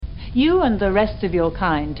You and the rest of your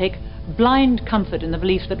kind take blind comfort in the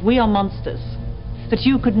belief that we are monsters, that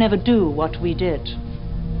you could never do what we did.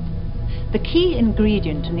 The key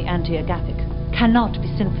ingredient in the anti-agapic cannot be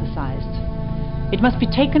synthesized. It must be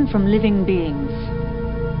taken from living beings.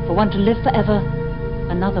 For one to live forever,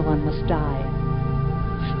 another one must die.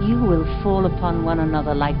 You will fall upon one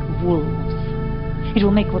another like wolves. It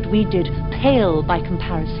will make what we did pale by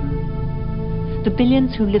comparison. The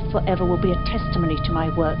billions who live forever will be a testimony to my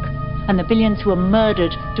work, and the billions who are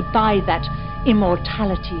murdered to buy that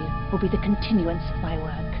immortality will be the continuance of my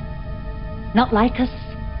work. Not like us,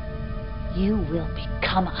 you will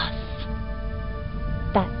become us.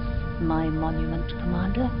 That's my monument,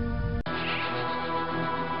 Commander.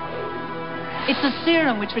 It's a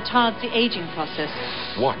serum which retards the aging process.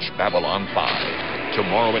 Watch Babylon 5,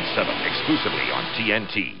 tomorrow at 7, exclusively on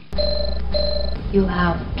TNT. You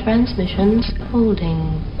have transmissions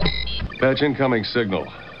holding. Patch incoming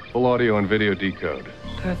signal. Full audio and video decode.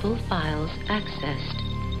 Purple files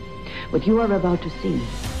accessed. What you are about to see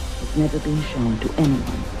has never been shown to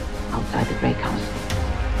anyone outside the Grey Council.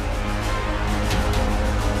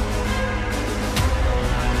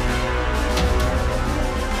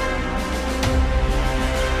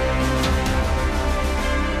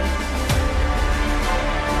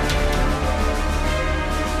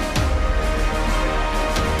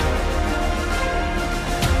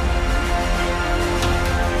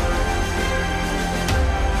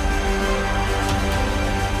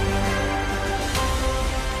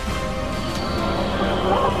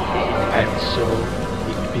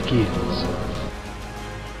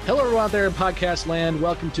 Out there in podcast land,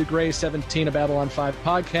 welcome to Gray 17, a Babylon 5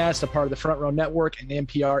 podcast, a part of the Front Row Network and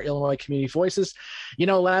NPR Illinois Community Voices. You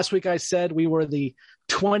know, last week I said we were the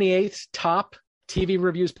 28th top TV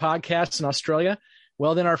reviews podcast in Australia.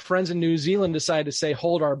 Well, then our friends in New Zealand decided to say,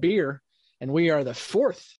 hold our beer, and we are the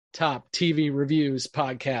 4th top TV reviews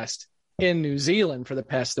podcast in New Zealand for the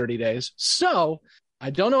past 30 days. So I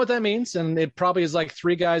don't know what that means, and it probably is like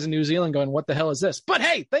 3 guys in New Zealand going, what the hell is this? But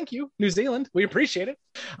hey, thank you, New Zealand. We appreciate it.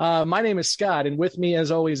 My name is Scott, and with me, as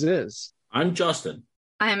always, is... I'm Justin.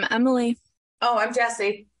 I'm Emily. Oh, I'm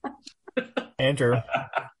Jesse. Andrew.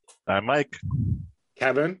 I'm Mike.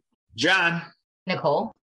 Kevin. John.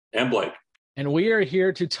 Nicole. And Blake. And we are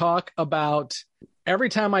here to talk about... Every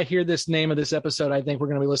time I hear this name of this episode, I think we're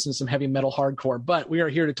going to be listening to some heavy metal hardcore, but we are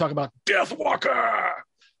here to talk about Deathwaker.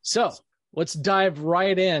 So... let's dive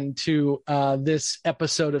right into this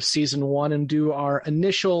episode of season 1 and do our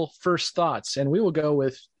initial first thoughts. And we will go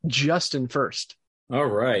with Justin first. All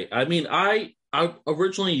right. I mean, I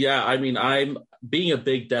originally, I'm being a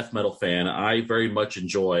big death metal fan. I very much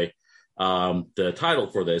enjoy the title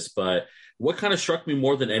for this. But what kind of struck me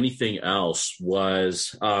more than anything else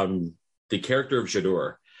was the character of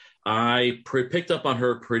Jadur. I picked up on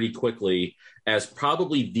her pretty quickly as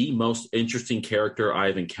probably the most interesting character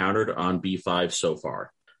I've encountered on B5 so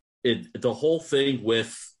far. The whole thing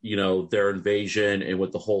with, their invasion and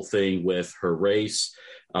with the whole thing with her race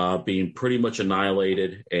being pretty much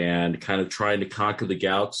annihilated and kind of trying to conquer the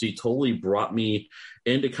galaxy totally brought me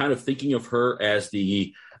into kind of thinking of her as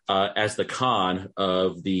the Khan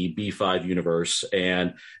of the B5 universe,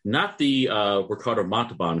 and not the Ricardo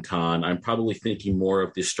Montalban Khan. I'm probably thinking more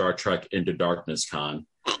of the Star Trek Into Darkness Khan,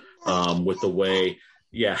 with the way,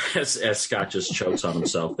 as Scott just chokes on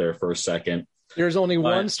himself there for a second. There's only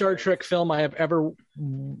one Star Trek film I have ever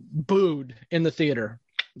booed in the theater.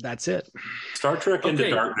 That's it. Star Trek Into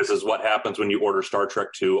Darkness is what happens when you order Star Trek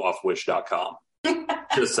 2 off Wish.com.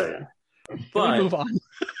 Just saying. But move on.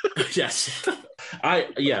 Yes.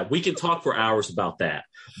 We can talk for hours about that.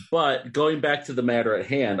 But going back to the matter at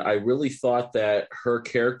hand, I really thought that her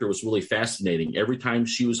character was really fascinating. Every time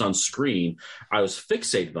she was on screen, I was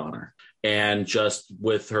fixated on her. And just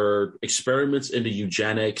with her experiments into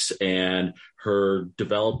eugenics and her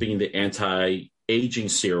developing the anti-aging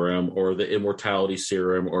serum or the immortality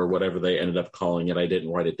serum or whatever they ended up calling it, I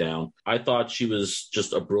didn't write it down. I thought she was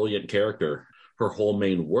just a brilliant character. Her whole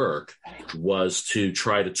main work was to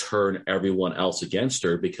try to turn everyone else against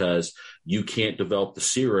her because you can't develop the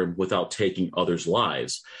serum without taking others'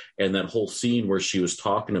 lives. And that whole scene where she was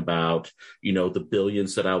talking about, the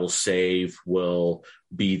billions that I will save will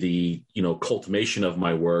be the, cultivation of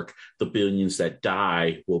my work. The billions that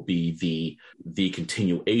die will be the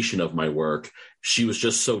continuation of my work. She was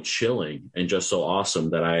just so chilling and just so awesome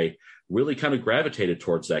that I really kind of gravitated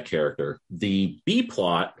towards that character. The B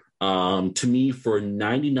plot, to me, for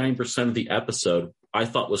 99% of the episode, I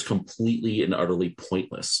thought was completely and utterly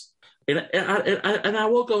pointless. And I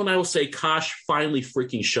will go and I will say, Kosh finally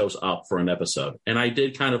freaking shows up for an episode. And I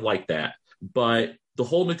did kind of like that. But the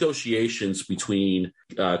whole negotiations between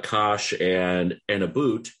Kosh and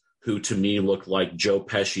Aboot, who to me looked like Joe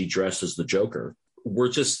Pesci dressed as the Joker, were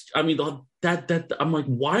just, I mean, that I'm like,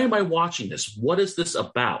 why am I watching this? What is this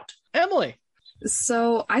about? Emily.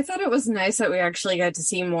 So I thought it was nice that we actually got to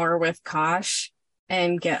see more with Kosh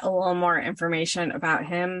and get a little more information about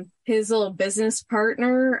him. His little business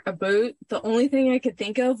partner, Aboot, the only thing I could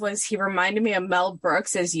think of was he reminded me of Mel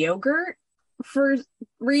Brooks as Yogurt for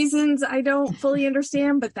reasons I don't fully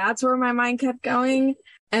understand, but that's where my mind kept going.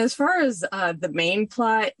 And as far as the main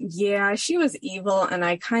plot, yeah, she was evil, and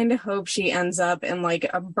I kind of hope she ends up in like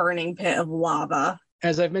a burning pit of lava.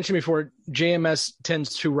 As I've mentioned before, JMS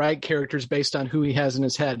tends to write characters based on who he has in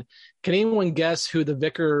his head. Can anyone guess who the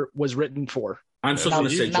vicar was written for? I'm still going to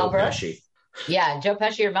say Joe Pesci. Yeah, Joe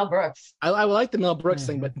Pesci or Mel Brooks. I like the Mel Brooks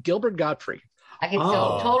thing, but Gilbert Godfrey. I can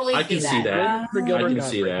totally see that. I can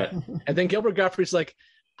see that. And then Gilbert Godfrey's like,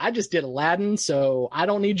 I just did Aladdin, so I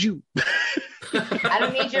don't need you. I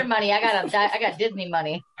don't need your money. I got Disney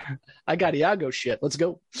money. I got Iago shit. Let's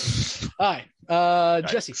go. All right,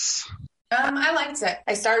 Jesse. I liked it.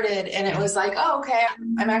 I started and it was like, oh, okay,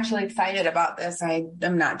 I'm actually excited about this. I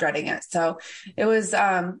am not dreading it. So it was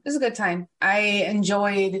a good time. I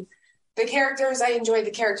enjoyed the characters. I enjoyed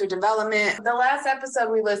the character development. The last episode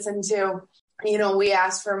we listened to, I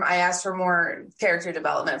asked for more character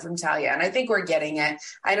development from Talia, and I think we're getting it.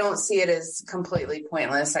 I don't see it as completely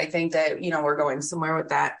pointless. I think that, we're going somewhere with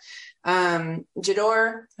that.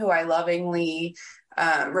 Jador, who I lovingly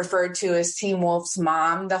referred to as Teen Wolf's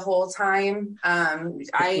mom the whole time.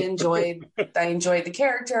 I enjoyed the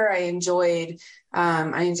character. I enjoyed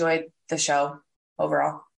the show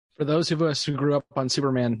overall. For those of us who grew up on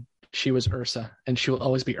Superman, she was Ursa, and she will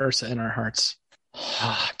always be Ursa in our hearts.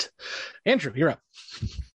 Hot. Andrew, you're up.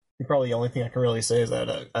 Probably the only thing I can really say is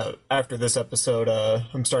that after this episode,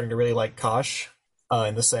 I'm starting to really like Kosh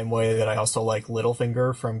in the same way that I also like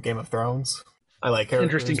Littlefinger from Game of Thrones. I like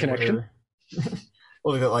characters. Interesting connection.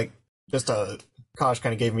 Kosh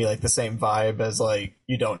kind of gave me like the same vibe as like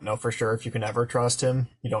you don't know for sure if you can ever trust him.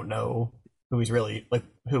 You don't know who he's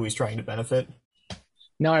trying to benefit.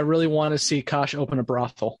 Now I really want to see Kosh open a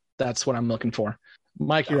brothel. That's what I'm looking for.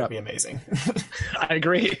 Mike, you're up. That would be amazing. I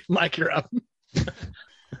agree. Mike, you're up.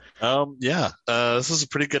 This is a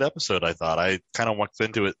pretty good episode, I thought. I kind of walked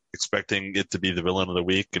into it expecting it to be the villain of the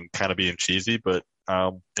week and kind of being cheesy, but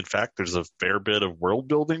in fact, there's a fair bit of world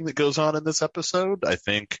building that goes on in this episode. I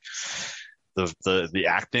think the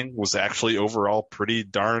acting was actually overall pretty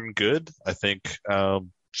darn good. I think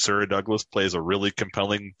Sarah Douglas plays a really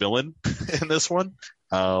compelling villain in this one.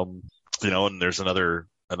 And there's another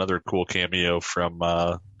cool cameo from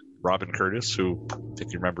Robin Curtis, who I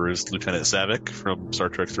think you remember is Lieutenant Savick from Star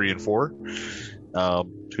Trek 3 and 4,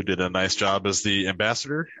 who did a nice job as the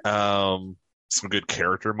ambassador. Some good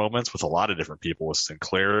character moments with a lot of different people, with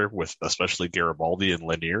Sinclair, with especially Garibaldi and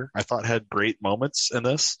Lanier. I thought had great moments in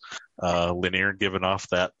this. Lanier giving off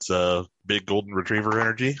that big golden retriever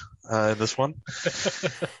energy in this one.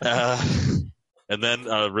 And then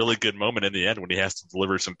a really good moment in the end when he has to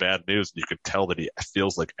deliver some bad news, and you can tell that he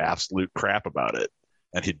feels like absolute crap about it,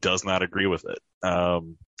 and he does not agree with it.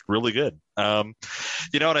 Really good. And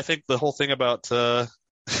I think the whole thing about the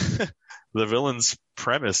villain's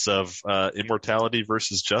premise of immortality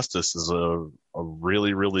versus justice is a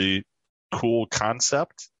really, really cool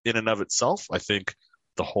concept in and of itself. I think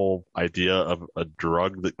the whole idea of a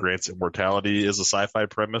drug that grants immortality is a sci-fi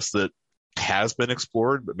premise that has been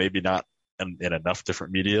explored, but maybe not in enough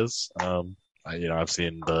different medias. I've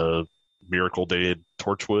seen the Miracle Day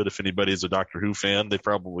Torchwood. If anybody's a Doctor Who fan, they've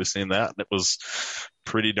probably seen that, and it was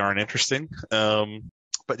pretty darn interesting.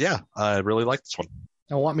 But yeah, I really like this one.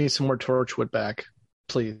 I want me some more Torchwood back,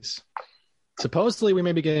 please. Supposedly, we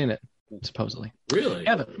may be getting it. Supposedly. Really?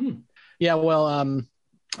 Kevin. Yeah, well,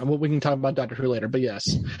 we can talk about Doctor Who later, but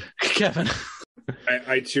yes. Kevin.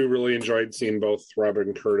 I too really enjoyed seeing both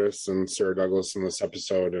Robin Curtis and Sarah Douglas in this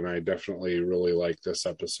episode, and I definitely really like this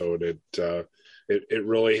episode. It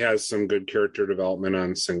really has some good character development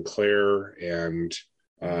on Sinclair, and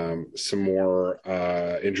some more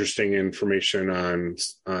interesting information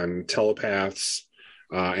on telepaths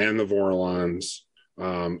and the Vorlons.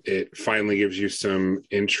 It finally gives you some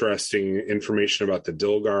interesting information about the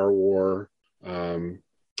Dilgar War.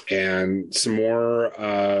 And some more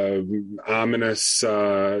ominous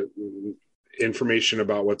information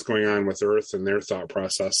about what's going on with Earth and their thought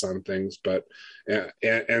process on things, but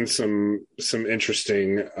and some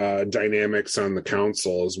interesting dynamics on the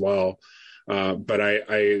council as well. But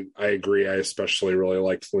I agree. I especially really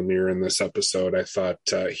liked Lanier in this episode. I thought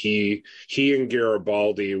he and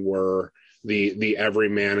Garibaldi were the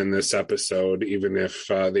everyman in this episode, even if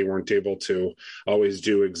they weren't able to always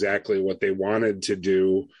do exactly what they wanted to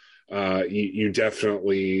do. You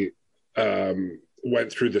definitely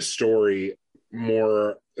went through the story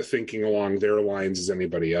more thinking along their lines as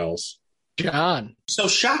anybody else. John. So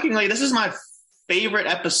shockingly, this is my favorite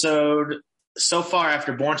episode so far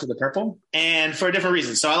after Born to the Purple, and for a different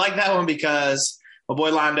reason. So I like that one because my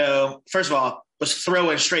boy Londo, first of all, was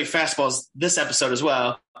throwing straight fastballs this episode as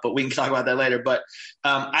well, but we can talk about that later. But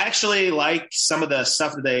I actually like some of the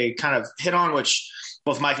stuff that they kind of hit on, which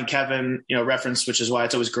both Mike and Kevin, referenced, which is why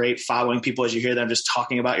it's always great following people as you hear them just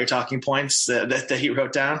talking about your talking points that he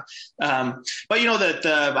wrote down. But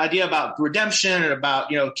the idea about redemption and about,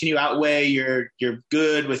 can you outweigh your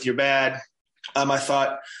good with your bad? I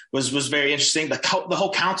thought was very interesting. The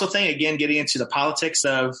whole council thing, again, getting into the politics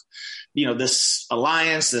of, this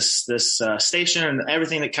alliance, this station, and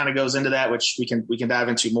everything that kind of goes into that, which we can dive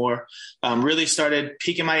into more, really started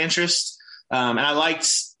piquing my interest. And I liked,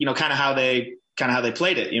 kind of how they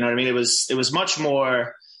played it. You know what I mean? It was much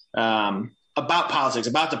more about politics,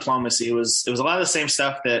 about diplomacy. It was a lot of the same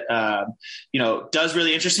stuff that, does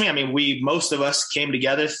really interest me. I mean, most of us came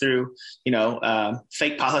together through,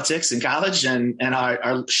 fake politics in college and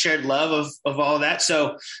our shared love of all of that.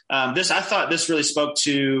 So I thought this really spoke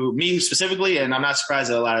to me specifically, and I'm not surprised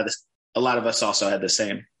that a lot of us also had the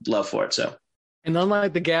same love for it. So, and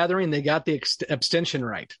unlike The Gathering, they got the abstention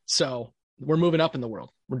right. So we're moving up in the world.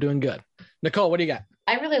 We're doing good. Nicole, what do you got?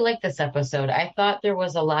 I really like this episode. I thought there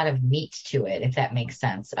was a lot of meat to it, if that makes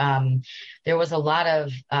sense. There was a lot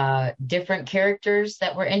of different characters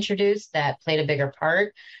that were introduced that played a bigger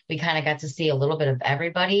part. We kind of got to see a little bit of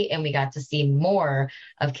everybody, and we got to see more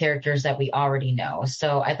of characters that we already know.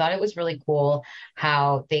 So I thought it was really cool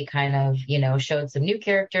how they kind of, showed some new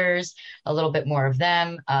characters, a little bit more of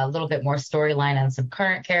them, a little bit more storyline on some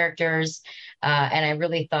current characters. And I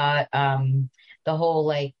really thought the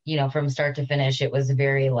whole, from start to finish, it was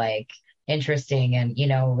very, interesting. And,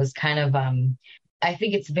 it was kind of, I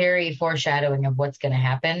think it's very foreshadowing of what's going to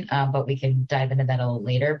happen, but we can dive into that a little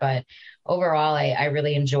later. But overall, I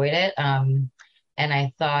really enjoyed it. And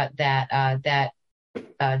I thought that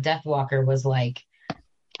Deathwalker was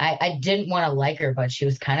I didn't want to like her, but she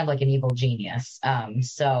was kind of like an evil genius.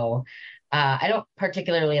 So I don't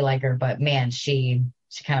particularly like her, but man, she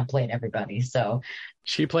kind of played everybody. So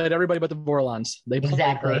she played everybody but the Vorlons. They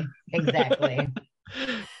played her. Exactly.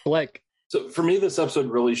 Blake. So for me, this episode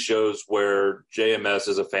really shows where JMS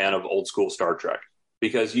is a fan of old school Star Trek,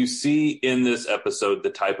 because you see in this episode the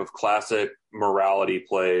type of classic morality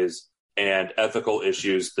plays and ethical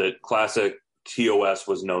issues that classic TOS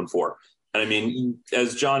was known for. And I mean,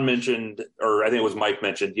 as John mentioned, or I think it was Mike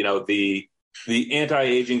mentioned, the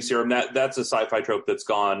anti-aging serum, that's a sci-fi trope that's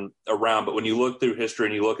gone around. But when you look through history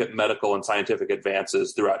and you look at medical and scientific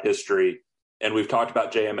advances throughout history, and we've talked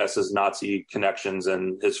about JMS's Nazi connections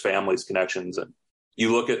and his family's connections, and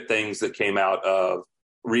you look at things that came out of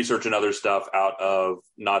research and other stuff out of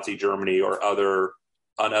Nazi Germany or other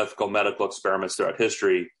unethical medical experiments throughout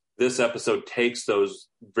history, this episode takes those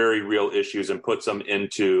very real issues and puts them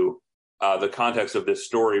into the context of this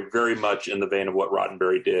story, very much in the vein of what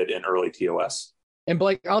Roddenberry did in early TOS. And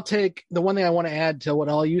Blake, I'll take the one thing I want to add to what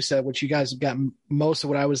all you said, which you guys have got most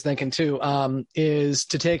of what I was thinking too, is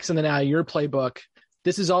to take something out of your playbook.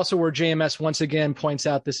 This is also where JMS once again points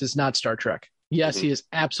out this is not Star Trek. Yes, he is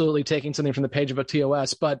absolutely taking something from the page of a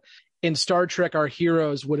TOS, but in Star Trek, our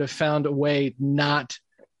heroes would have found a way not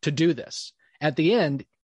to do this. At the end,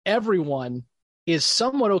 everyone is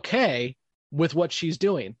somewhat okay with what she's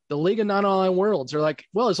doing. The League of Non-Aligned Worlds are like,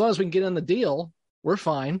 well, as long as we can get in the deal, we're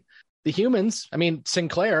fine. The humans,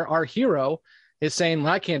 Sinclair, our hero, is saying,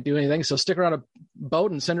 well, I can't do anything, so stick her on a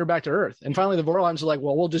boat and send her back to Earth. And finally, the Vorlons are like,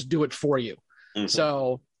 well, we'll just do it for you. Mm-hmm.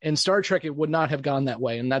 So in Star Trek, it would not have gone that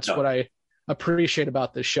way. And that's what I appreciate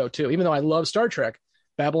about this show, too. Even though I love Star Trek,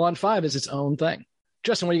 Babylon 5 is its own thing.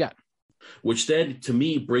 Justin, what do you got? Which then, to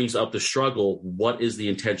me, brings up the struggle. What is the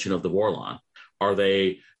intention of the Vorlon?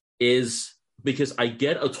 Because I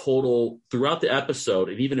get a total throughout the episode,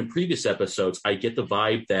 and even in previous episodes, I get the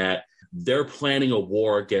vibe that they're planning a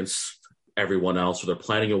war against everyone else, or they're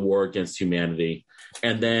planning a war against humanity.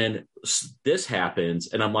 And then this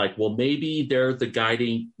happens, and I'm like, well, maybe they're the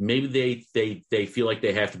guiding, maybe they feel like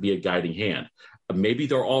they have to be a guiding hand. Maybe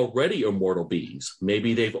they're already immortal beings.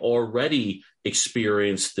 Maybe they've already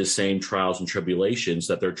experienced the same trials and tribulations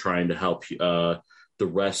that they're trying to help the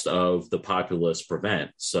rest of the populace prevent.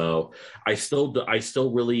 So I still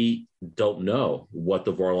really don't know what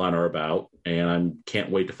the Vorlon are about, and I can't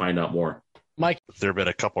wait to find out more. Mike? There have been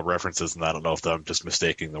a couple references, and I don't know if I'm just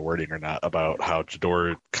mistaking the wording or not, about how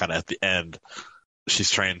Jador kind of at the end, she's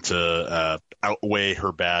trying to outweigh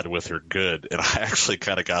her bad with her good. And I actually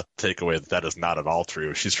kind of got the takeaway that is not at all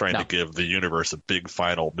true. She's trying to give the universe a big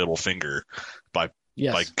final middle finger by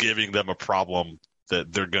giving them a problem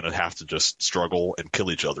that they're going to have to just struggle and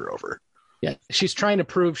kill each other over. Yeah, she's trying to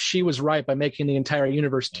prove she was right by making the entire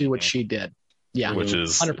universe do what she did. Yeah, which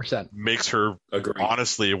is 100% makes her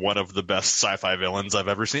honestly one of the best sci-fi villains I've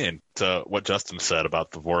ever seen. To what Justin said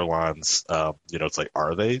about the Vorlons, it's like,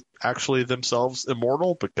 are they actually themselves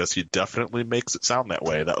immortal? Because he definitely makes it sound that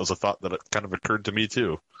way. That was a thought that kind of occurred to me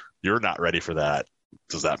too. You're not ready for that.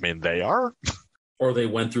 Does that mean they are? Or they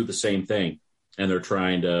went through the same thing and they're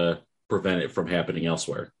trying to prevent it from happening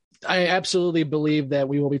elsewhere. I absolutely believe that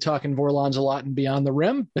we will be talking Vorlons a lot in Beyond the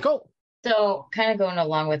Rim. Nicole? So kind of going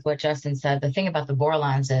along with what Justin said, the thing about the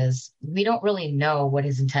Vorlons is we don't really know what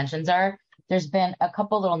his intentions are. There's been a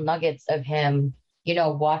couple little nuggets of him,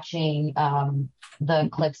 watching the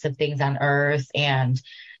clips of things on Earth and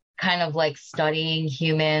kind of like studying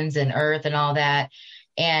humans and Earth and all that.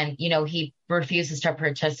 And, he refuses to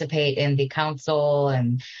participate in the council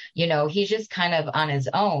and, he's just kind of on his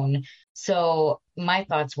own. So my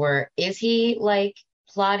thoughts were, is he like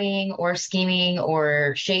plotting or scheming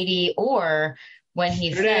or shady, or when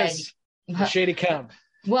he said shady camp?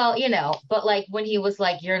 Well, but like when he was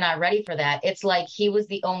like, you're not ready for that, it's like he was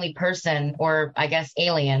the only person, or I guess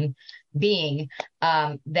alien being,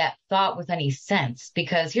 that thought with any sense.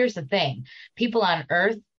 Because here's the thing, people on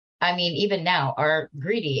Earth, I mean, even now are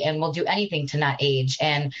greedy and will do anything to not age,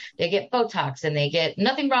 and they get Botox and they get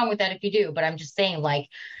nothing wrong with that if you do. But I'm just saying, like,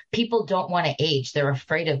 people don't want to age. They're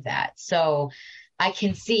afraid of that. So I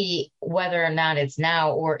can see whether or not it's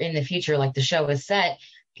now or in the future, like the show is set,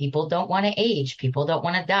 people don't want to age. People don't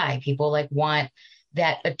want to die. People like want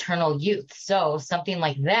that eternal youth. So something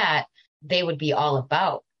like that, they would be all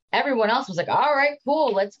about. Everyone else was like, all right,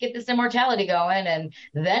 cool, let's get this immortality going, and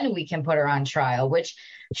then we can put her on trial, which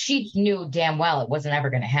she knew damn well it wasn't ever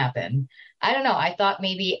going to happen. I don't know. I thought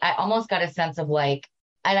maybe I almost got a sense of like,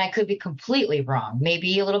 and I could be completely wrong,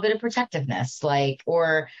 maybe a little bit of protectiveness, like,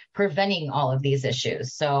 or preventing all of these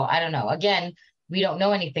issues. So I don't know. Again, we don't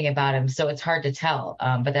know anything about him, so it's hard to tell.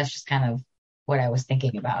 But that's just kind of what I was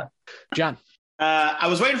thinking about. John? I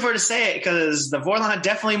was waiting for her to say it because the Vorlon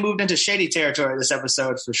definitely moved into shady territory this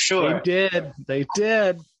episode for sure. They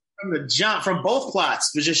did. From the jump, from both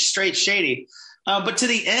plots, it was just straight shady. But to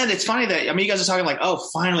the end, it's funny that, you guys are talking like, oh,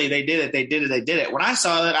 finally they did it. When I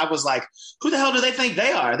saw that, I was like, who the hell do they think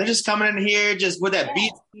they are? They're just coming in here just with that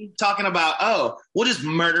beat talking about, oh, we'll just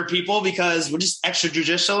murder people because we're just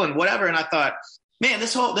extrajudicial and whatever. And I thought, man,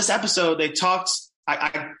 this episode, they talked,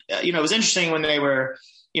 it was interesting when they were,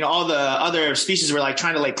 all the other species were like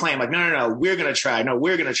trying to lay claim, like, no, we're going to try. No,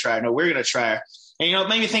 we're going to try. No, we're going to try. And, it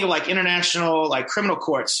made me think of like international, like criminal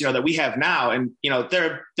courts, that we have now. And,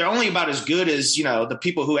 they're only about as good as, the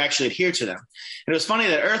people who actually adhere to them. And it was funny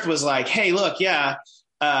that Earth was like, hey, look, yeah,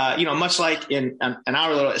 much like in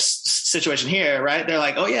our little situation here, right? They're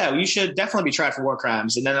like, oh, yeah, you should definitely be tried for war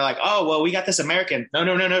crimes. And then they're like, oh, well, we got this American.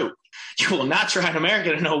 No. You will not try an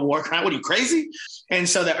American to know war crime. What are you, crazy? And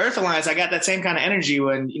so the Earth Alliance, I got that same kind of energy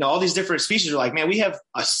when, all these different species are like, man, we have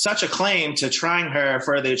such a claim to trying her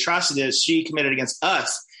for the atrocities she committed against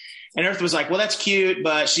us. And Earth was like, well, that's cute,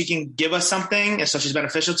 but she can give us something. And so she's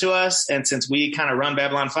beneficial to us. And since we kind of run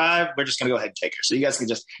Babylon 5, we're just going to go ahead and take her. So you guys can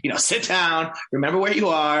just, sit down, remember where you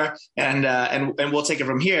are, and we'll take it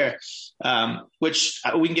from here, which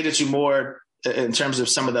we can get into more in terms of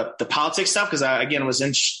some of the politics stuff. Cause I, again, was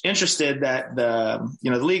interested that the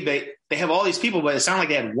league, they have all these people, but it sounded like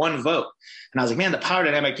they had one vote. And I was like, man, the power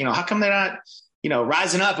dynamic, how come they're not,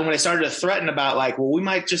 rising up? And when they started to threaten about like, well, we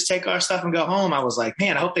might just take our stuff and go home, I was like,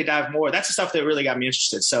 man, I hope they dive more. That's the stuff that really got me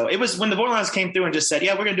interested. So it was when the Vorlons came through and just said,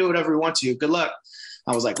 yeah, we're going to do whatever we want to. Good luck.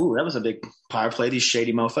 I was like, ooh, that was a big power play, these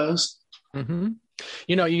shady mofos. Mm-hmm.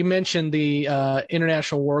 You mentioned the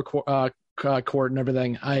International War Court and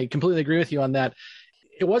everything. I completely agree with you on that.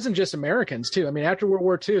 It wasn't just Americans too. I mean, after World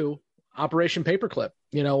War II, Operation Paperclip,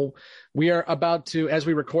 we are about to, as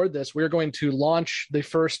we record this, we're going to launch the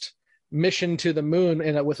first mission to the moon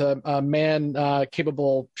with a man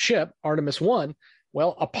capable ship, Artemis 1.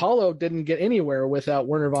 Well, Apollo didn't get anywhere without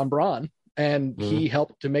Werner von Braun, and he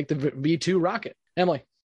helped to make the V2 rocket. Emily?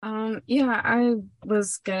 Yeah, I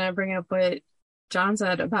was going to bring up what John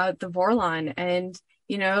said about the Vorlon, and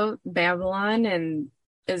Babylon and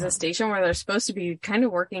is a station where they're supposed to be kind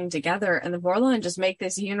of working together, and the Vorlon just make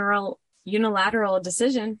this unilateral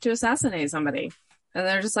decision to assassinate somebody. And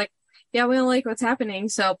they're just like, yeah, we don't like what's happening,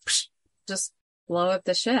 so just blow up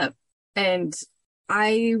the ship. And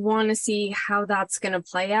I want to see how that's going to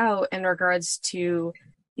play out in regards to,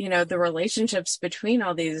 the relationships between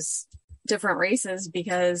all these different races,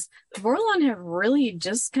 because Vorlon have really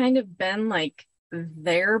just kind of been like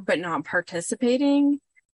there but not participating.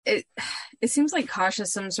 It seems like Kosh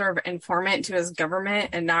is some sort of informant to his government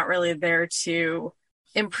and not really there to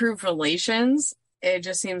improve relations. It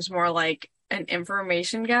just seems more like an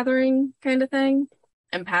information gathering kind of thing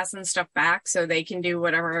and passing stuff back so they can do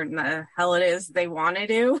whatever in the hell it is they want to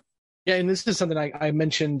do. Yeah, and this is something I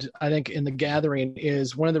mentioned, I think, in The Gathering,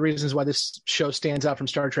 is one of the reasons why this show stands out from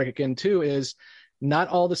Star Trek again, too, is not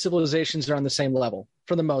all the civilizations are on the same level,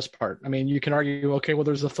 for the most part. I mean, you can argue, okay, well,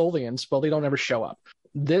 there's the Tholians. Well, they don't ever show up.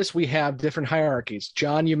 This, we have different hierarchies.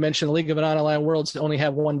 John, you mentioned the League of Non-Aligned Worlds only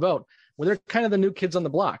have one vote. Well, they're kind of the new kids on the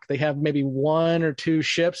block. They have maybe 1 or 2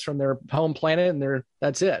 ships from their home planet, and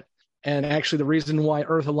that's it. And actually, the reason why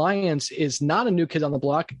Earth Alliance is not a new kid on the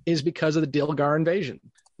block is because of the Dilgar invasion.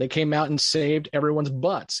 They came out and saved everyone's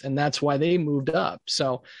butts, and that's why they moved up.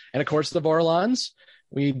 So, and of course, the Vorlons,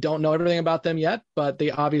 we don't know everything about them yet, but they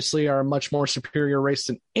obviously are a much more superior race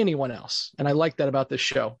than anyone else. And I like that about this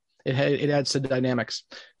show. It adds to the dynamics.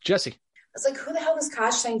 Jesse. It's like, who the hell does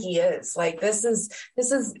Kosh think he is? Like, this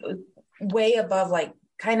is way above, like,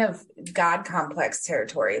 kind of God complex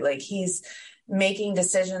territory. Like, he's making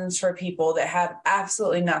decisions for people that have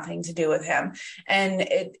absolutely nothing to do with him. And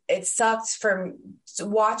it sucked from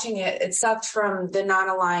watching it. It sucked from the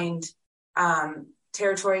non-aligned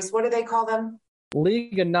territories. What do they call them?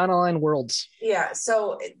 League of Non-Aligned Worlds. Yeah.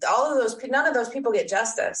 So none of those people get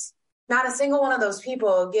justice. Not a single one of those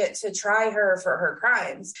people get to try her for her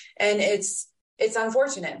crimes. And it's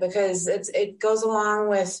unfortunate because it goes along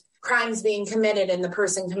with crimes being committed and the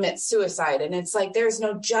person commits suicide. And it's like, there's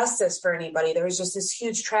no justice for anybody. There was just this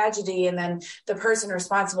huge tragedy. And then the person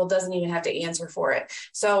responsible doesn't even have to answer for it.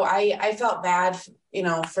 So I felt bad,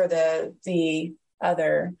 for the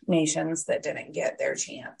other nations that didn't get their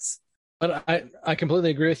chance. But I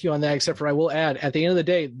completely agree with you on that, except for I will add, at the end of the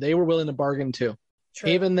day, they were willing to bargain too.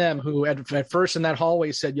 True. Even them who at first in that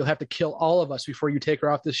hallway said, you'll have to kill all of us before you take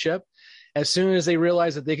her off this ship. As soon as they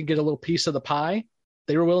realized that they could get a little piece of the pie,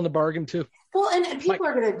 they were willing to bargain too. Well, and people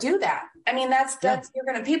are going to do that. I mean,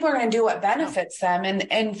 people are going to do what benefits them,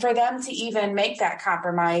 and for them to even make that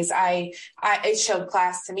compromise, it showed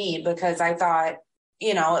class to me, because I thought,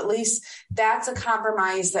 at least that's a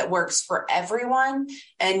compromise that works for everyone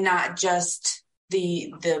and not just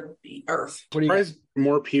the Earth. Surprised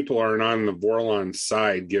more people aren't on the Vorlon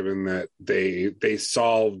side, given that they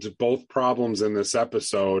solved both problems in this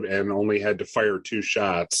episode and only had to fire 2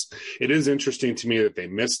 shots. It is interesting to me that they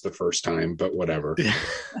missed the first time, but whatever.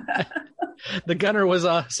 The gunner was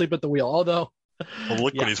asleep at the wheel, although. Well,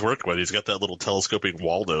 look what he's working with. He's got that little telescoping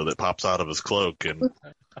Waldo that pops out of his cloak. And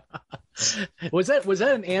was that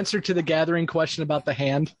an answer to the Gathering question about the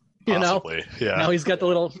hand? Possibly, yeah. Now he's got the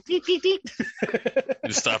little. He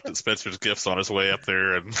stopped at Spencer's Gifts on his way up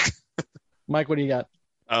there, and Mike, what do you got?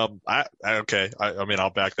 Okay. I mean,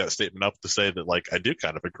 I'll back that statement up to say that, like, I do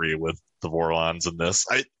kind of agree with the Vorlons in this.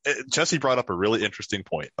 Jesse brought up a really interesting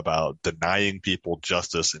point about denying people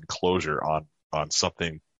justice and closure on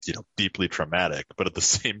something, deeply traumatic. But at the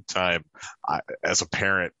same time, as a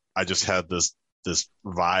parent, I just had this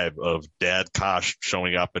vibe of Dad Kosh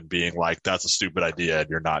showing up and being like, that's a stupid idea and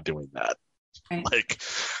you're not doing that. Right.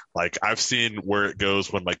 Like I've seen where it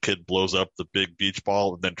goes when my kid blows up the big beach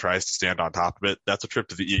ball and then tries to stand on top of it. That's a trip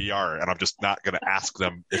to the ER, and I'm just not going to ask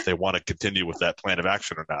them if they want to continue with that plan of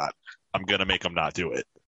action or not. I'm going to make them not do it.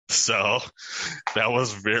 So that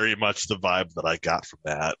was very much the vibe that I got from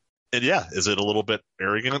that. And yeah, is it a little bit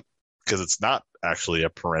arrogant? Because it's not actually a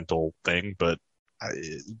parental thing, but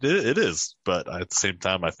it is. But at the same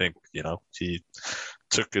time, I think, he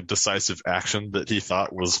took a decisive action that he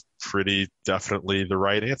thought was pretty definitely the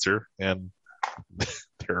right answer. And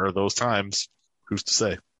there are those times. Who's to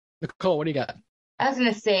say? Nicole, what do you got? I was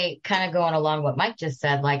going to say, kind of going along what Mike just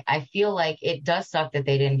said, like, I feel like it does suck that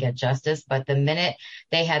they didn't get justice, but the minute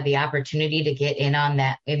they had the opportunity to get in on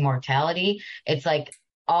that immortality, it's like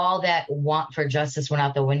all that want for justice went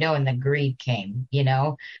out the window and the greed came,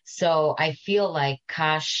 So I feel like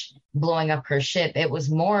Kosh blowing up her ship, it was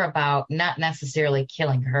more about not necessarily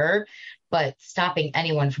killing her, but stopping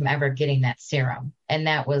anyone from ever getting that serum. And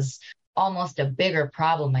that was almost a bigger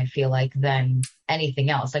problem, I feel like, than anything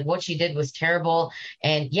else. Like, what she did was terrible.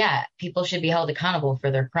 And yeah, people should be held accountable for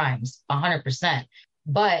their crimes 100%.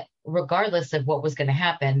 But regardless of what was going to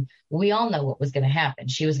happen, we all know what was going to happen.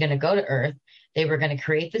 She was going to go to Earth They were going to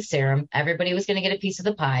create the serum. Everybody was going to get a piece of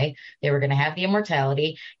the pie. They were going to have the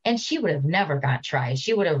immortality, and she would have never got tried.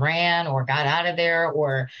 She would have ran or got out of there,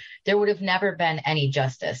 or there would have never been any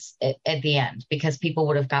justice at the end, because people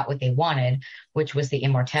would have got what they wanted, which was the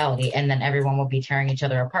immortality. And then everyone would be tearing each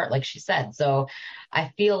other apart, like she said. So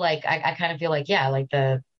I feel like, I kind of feel like, yeah, like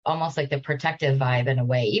almost like the protective vibe in a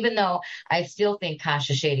way, even though I still think Kosh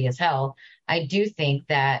is shady as hell. I do think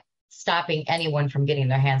that stopping anyone from getting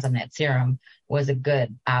their hands on that serum was a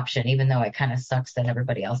good option, even though it kind of sucks that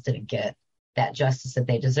everybody else didn't get that justice that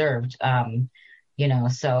they deserved.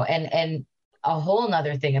 So, and a whole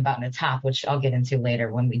nother thing about Nataf, which I'll get into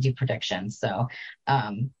later when we do predictions. So,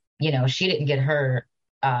 she didn't get her,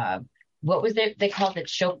 what was they called it?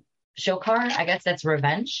 Shokar? I guess that's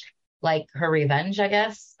revenge. Like her revenge, I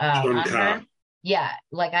guess, on her. Yeah,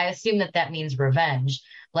 like I assume that means revenge.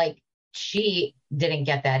 Like she didn't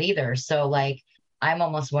get that either. So like I'm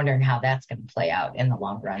almost wondering how that's going to play out in the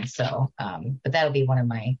long run. So, but that'll be one of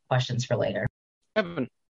my questions for later.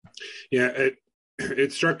 Yeah,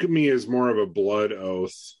 it struck me as more of a blood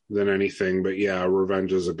oath than anything. But yeah,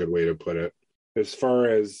 revenge is a good way to put it. As far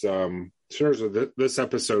as this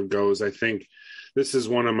episode goes, I think this is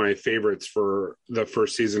one of my favorites for the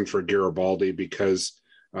first season for Garibaldi, because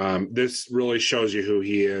this really shows you who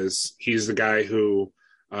he is. He's the guy who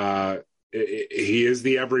he is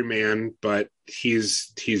the everyman, but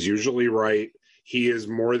he's usually right. He is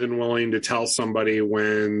more than willing to tell somebody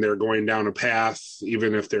when they're going down a path,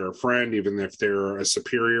 even if they're a friend, even if they're a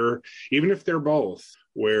superior, even if they're both,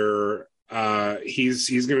 where he's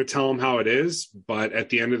going to tell them how it is. But at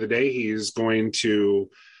the end of the day, he's going to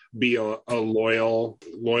be a loyal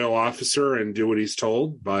officer and do what he's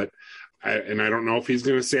told. But I don't know if he's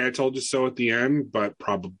going to say "I told you so" at the end, but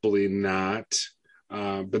probably not.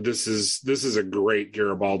 But this is a great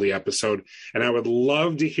Garibaldi episode, and I would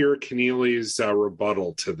love to hear Keneally's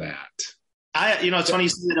rebuttal to that. It's funny you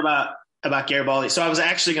said about Garibaldi. So I was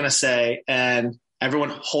actually going to say, and everyone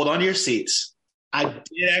hold on to your seats, I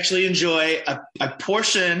did actually enjoy a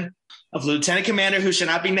portion of Lieutenant Commander who should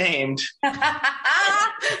not be named.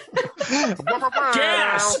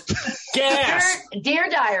 Gas! Dear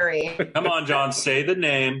Diary. Come on, John, say the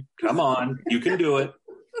name. Come on, you can do it.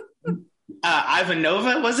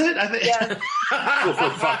 Ivanova, was it? I think. Yeah. Well, for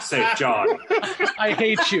fuck's sake, John. I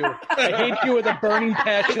hate you. I hate you with a burning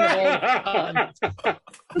passion of all time.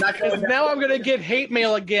 Now I'm going to get hate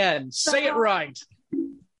mail again. Say it right.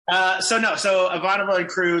 So Ivanova and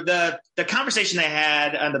crew, the conversation they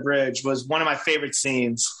had on the bridge was one of my favorite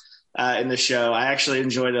scenes in the show. I actually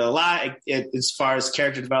enjoyed it a lot. As far as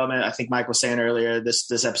character development, I think Mike was saying earlier,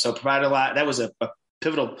 this episode provided a lot. That was a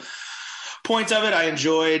pivotal point of it. I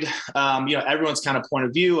enjoyed, everyone's kind of point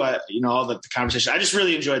of view, all the conversation. I just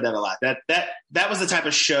really enjoyed that a lot. That was the type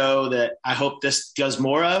of show that I hope this does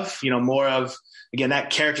more of, again, that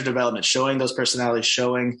character development, showing those personalities,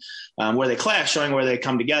 showing where they clash, showing where they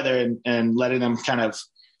come together, and letting them kind of,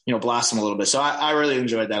 blossom a little bit. So I really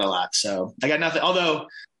enjoyed that a lot. So I got nothing, although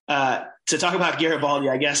to talk about Garibaldi,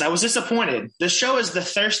 I guess I was disappointed. This show is the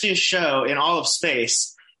thirstiest show in all of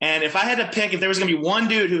space. And if I had to pick, if there was going to be one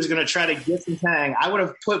dude who was going to try to get some tang, I would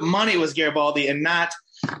have put money with Garibaldi and not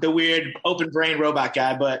the weird open brain robot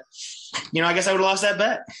guy. But, I guess I would have lost that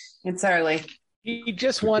bet. It's early. He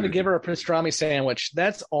just wanted to give her a pastrami sandwich.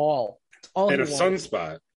 That's all. And a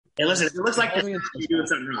sunspot. Hey, listen, if it looks like you're doing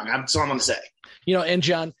something wrong, that's all I'm going to say. And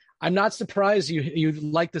John, I'm not surprised you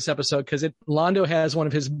like this episode, because Londo has one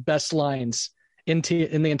of his best lines in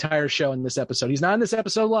the entire show in this episode. He's not in this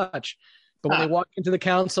episode much. But when they walk into the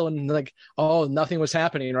council and like, oh, nothing was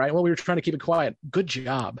happening, right? Well, we were trying to keep it quiet. Good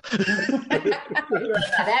job. That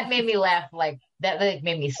made me laugh. Like that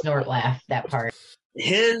made me snort laugh, that part.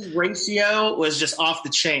 His ratio was just off the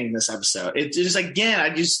chain this episode. It's just,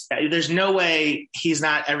 again, there's no way he's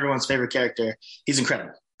not everyone's favorite character. He's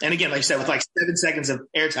incredible. And again, like you said, with like 7 seconds of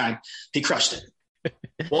airtime, he crushed it.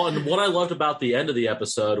 Well, and what I loved about the end of the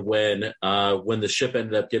episode when the ship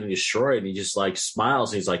ended up getting destroyed, and he just like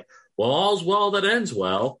smiles and he's like, well, all's well that ends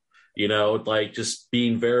well, like just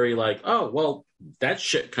being very like, oh, well, that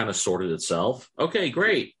shit kind of sorted itself. Okay,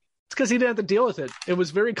 great. It's because he didn't have to deal with it. It was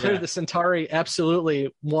very clear the Centauri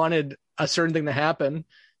absolutely wanted a certain thing to happen.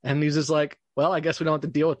 And he's just like, well, I guess we don't have to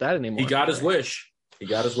deal with that anymore. He got his wish.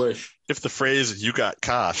 If the phrase "you got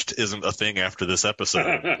coshed" isn't a thing after this episode,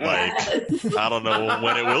 I don't know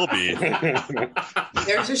when it will be.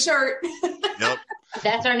 There's your shirt. Yep.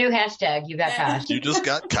 That's our new hashtag. You got coshed. You just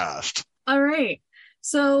got coshed. All right.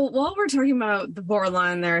 So while we're talking about the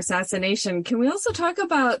Vorla and their assassination, can we also talk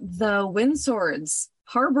about the Windswords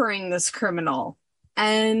harboring this criminal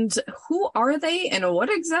And who are they, and what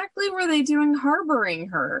exactly were they doing harboring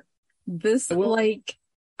her? I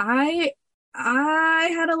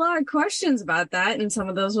had a lot of questions about that, and some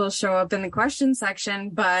of those will show up in the question section,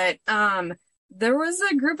 but there was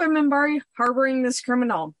a group of Minbari harboring this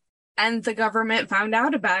criminal, and the government found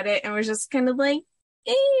out about it and was just kind of like,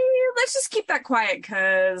 let's just keep that quiet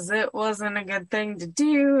because it wasn't a good thing to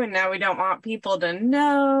do, and now we don't want people to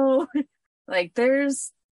know. Like,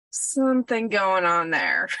 there's something going on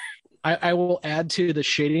there. I will add to the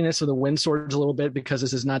shadiness of the wind swords a little bit, because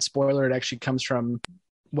this is not spoiler. It actually comes from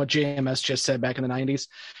what JMS just said back in the 90s.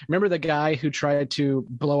 Remember the guy who tried to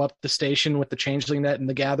blow up the station with the changeling net in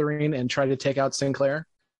The Gathering and tried to take out Sinclair?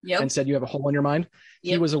 Yep. And said, you have a hole in your mind?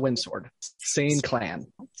 Yep. He was a windsword. Same clan.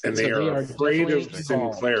 And So they are afraid of definitely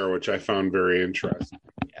Sinclair, which I found very interesting.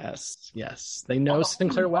 Yes. They know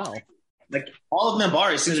Sinclair well. Like, all of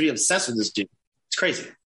Minbari seems to be obsessed with this dude. It's crazy.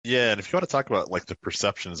 Yeah, and if you want to talk about like the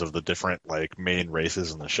perceptions of the different like main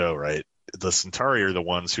races in the show, right? The Centauri are the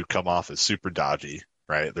ones who come off as super dodgy,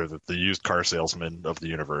 right? They're the used car salesmen of the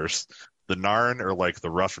universe. The Narn are like the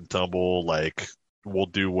rough and tumble, like we'll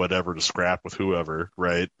do whatever to scrap with whoever,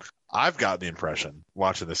 right? I've gotten the impression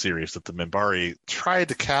watching the series that the Minbari tried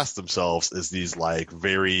to cast themselves as these like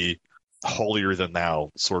very holier than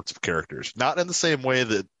thou sorts of characters. Not in the same way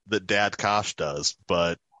that Dad Kosh does,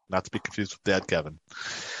 but not to be confused with Dad Kevin.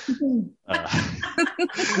 He's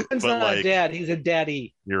not like, a dad, he's a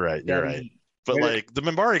daddy. You're right. But like the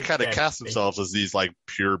Minbari kind of cast themselves as these like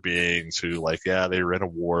pure beings who like, yeah, they were in a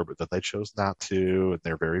war, but that they chose not to, and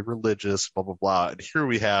they're very religious, blah, blah, blah. And here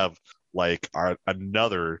we have like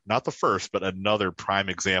another, not the first, but another prime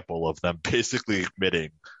example of them basically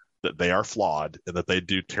admitting that they are flawed and that they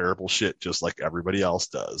do terrible shit just like everybody else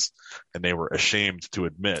does. And they were ashamed to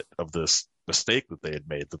admit of this mistake that they had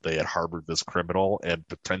made, that they had harbored this criminal and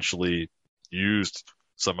potentially used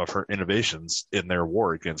some of her innovations in their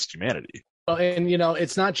war against humanity. Well, and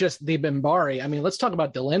it's not just the Minbari. I mean, let's talk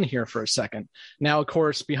about Delenn here for a second. Now, of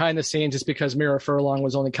course, behind the scenes, it's because Mira Furlong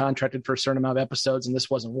was only contracted for a certain amount of episodes, and this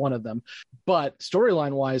wasn't one of them. But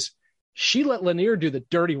storyline-wise, she let Lanier do the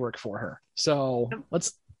dirty work for her. So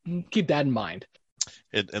let's keep that in mind.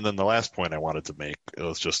 And then the last point I wanted to make, it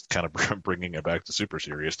was just kind of bringing it back to super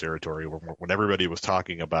serious territory when everybody was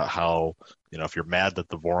talking about how, if you're mad that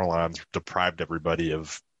the Vorlons deprived everybody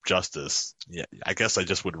of justice, yeah, I guess I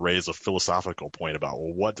just would raise a philosophical point about,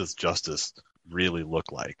 well, what does justice really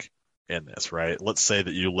look like in this, right? Let's say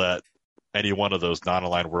that you let any one of those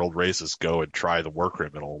non-aligned world races go and try the war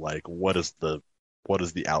criminal. Like, what is the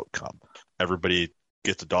outcome? Everybody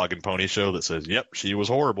gets a dog and pony show that says, yep, she was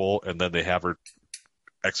horrible, and then they have her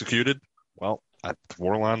executed. Well, the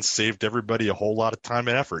Vorlons saved everybody a whole lot of time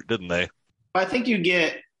and effort, didn't they? I think you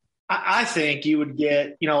would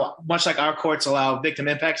get, much like our courts allow victim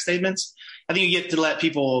impact statements, I think you get to let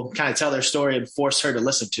people kind of tell their story and force her to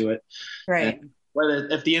listen to it. Right. And whether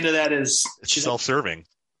if the end of that is she's self-serving.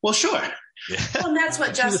 Well, sure. Yeah. Well, and that's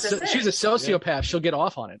what justice is. She's a sociopath. Yeah. She'll get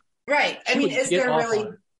off on it. Right. I mean, is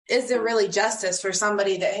there really justice for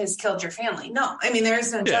somebody that has killed your family? No. I mean, there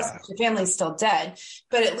is no justice. Your family's still dead,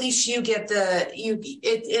 but at least you get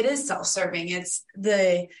it is self-serving. It's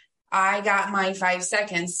I got my 5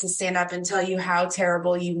 seconds to stand up and tell you how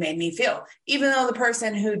terrible you made me feel, even though the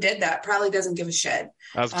person who did that probably doesn't give a shit.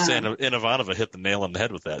 I was saying, Ivanova hit the nail on the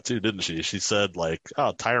head with that too, didn't she? She said like,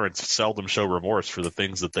 oh, tyrants seldom show remorse for the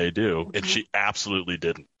things that they do. And she absolutely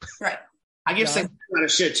didn't. Right. I give Sinclair a lot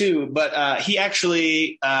of shit too, but he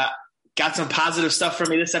actually got some positive stuff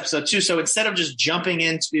from me this episode too. So instead of just jumping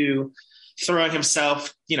into throwing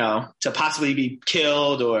himself, to possibly be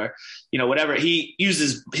killed or, whatever, he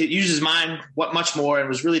uses his mind much more and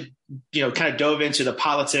was really, kind of dove into the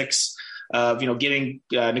politics of, getting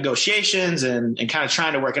negotiations and kind of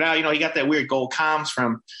trying to work it out. He got that weird gold comms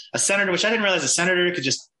from a senator, which I didn't realize a senator could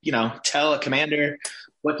just, tell a commander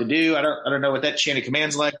what to do. I don't know what that chain of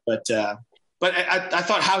command's like, but I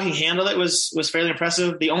thought how he handled it was fairly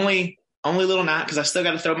impressive. The only little knot, because I still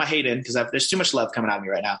got to throw my hate in because there's too much love coming out of me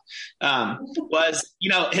right now, was,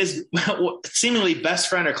 his seemingly best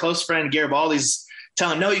friend or close friend, Garibaldi's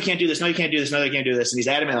telling him, no, you can't do this. No, you can't do this. No, you can't do this. And he's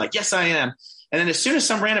adamant, like, yes, I am. And then as soon as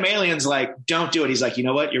some random alien's like, don't do it, he's like, you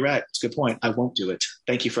know what? You're right. It's a good point. I won't do it.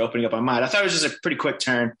 Thank you for opening up my mind. I thought it was just a pretty quick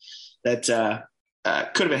turn that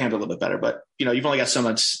could have been handled a little bit better. But, you've only got so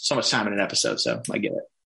much time in an episode, so I get it.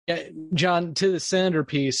 Yeah, John, to the senator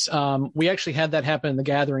piece, we actually had that happen in The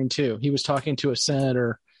Gathering too. He was talking to a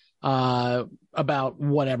senator about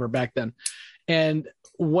whatever back then. And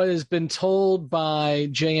what has been told by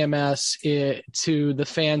JMS to the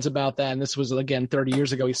fans about that, and this was, again, 30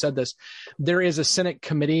 years ago he said this, there is a Senate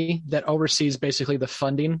committee that oversees basically the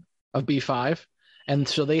funding of B5, and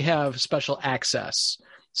so they have special access.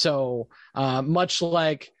 So much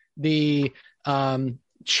like the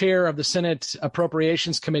chair of the Senate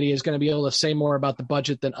Appropriations Committee is going to be able to say more about the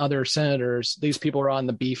budget than other senators, these people are on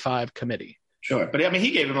the B5 committee. Sure. But I mean,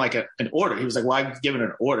 he gave him like an order. He was like, why give it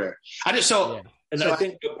an order? I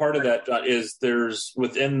think a part of that, John, is there's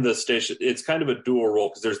within the station, it's kind of a dual role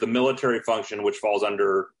because there's the military function, which falls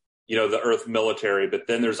under, the Earth military. But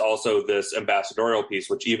then there's also this ambassadorial piece,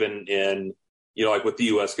 which even in, like with the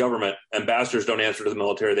U.S. government, ambassadors don't answer to the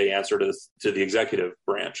military. They answer to the executive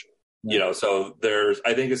branch. So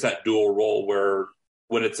I think it's that dual role where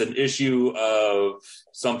when it's an issue of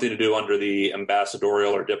something to do under the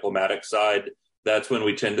ambassadorial or diplomatic side, that's when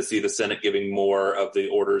we tend to see the Senate giving more of the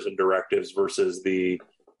orders and directives versus the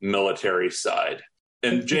military side.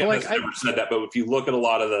 And JMS never said that, but if you look at a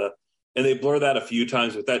lot of and they blur that a few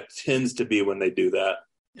times, but that tends to be when they do that.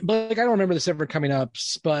 But I don't remember this ever coming up,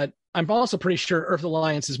 but I'm also pretty sure Earth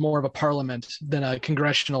Alliance is more of a parliament than a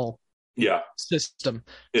congressional system.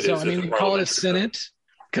 They call it a Senate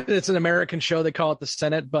because it's an American show. They call it the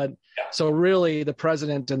Senate, but so really the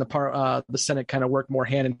president and the Senate kind of work more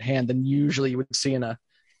hand in hand than usually you would see in a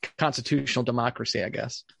constitutional democracy, I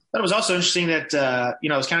guess. But it was also interesting that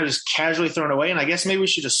it was kind of just casually thrown away, and I guess maybe we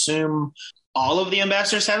should assume all of the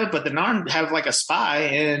ambassadors have it, but the Narn have like a spy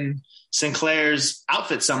in Sinclair's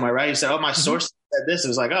outfit somewhere, right? He said, my source said this. It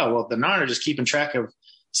was like, oh, well, the Narn are just keeping track of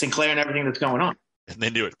Sinclair and everything that's going on. And they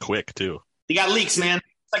do it quick, too. You got leaks, man.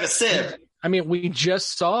 It's like a sieve. I mean, we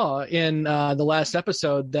just saw in the last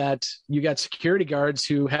episode that you got security guards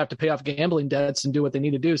who have to pay off gambling debts and do what they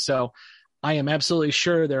need to do. So I am absolutely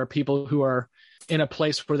sure there are people who are in a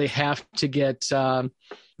place where they have to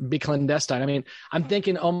be clandestine. I mean, I'm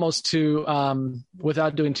thinking almost to,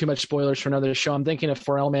 without doing too much spoilers for another show, I'm thinking of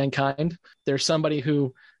For All Mankind. There's somebody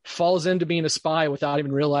who falls into being a spy without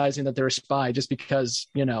even realizing that they're a spy just because,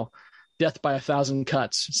 death by 1,000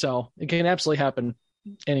 cuts. So it can absolutely happen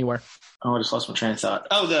anywhere. Oh, I just lost my train of thought.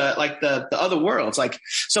 Oh, the other worlds,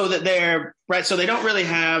 so that they're right. So they don't really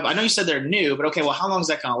have, I know you said they're new, but okay, well, how long is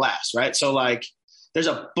that going to last? Right. So there's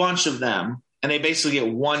a bunch of them and they basically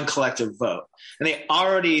get one collective vote, and they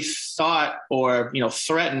already thought or,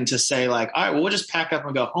 threatened to say all right, well, we'll just pack up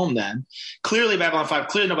and go home then. Clearly Babylon 5,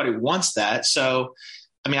 clearly nobody wants that. So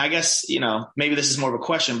I mean, I guess, maybe this is more of a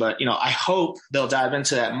question, but, I hope they'll dive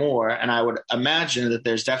into that more. And I would imagine that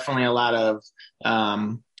there's definitely a lot of,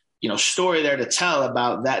 story there to tell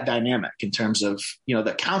about that dynamic in terms of,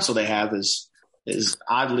 the council they have is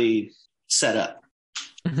oddly set up.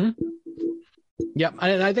 Mm-hmm. Yeah.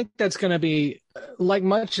 And I think that's going to be like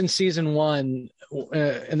much in season 1.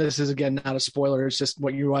 And this is, again, not a spoiler. It's just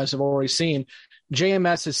what you guys have already seen.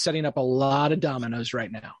 JMS is setting up a lot of dominoes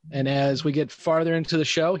right now. And as we get farther into the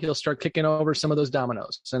show, he'll start kicking over some of those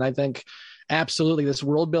dominoes. And I think absolutely this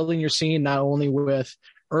world building you're seeing, not only with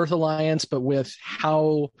Earth Alliance, but with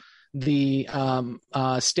how the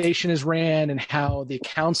station is ran and how the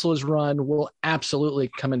council is run, will absolutely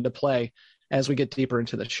come into play as we get deeper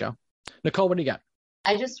into the show. Nicole, what do you got?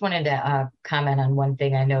 I just wanted to comment on one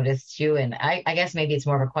thing I noticed too, and I guess maybe it's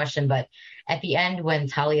more of a question, but at the end when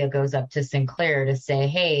Talia goes up to Sinclair to say,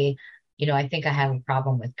 hey, I think I have a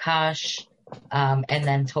problem with Kosh, and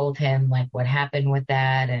then told him what happened with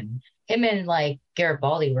that, and him and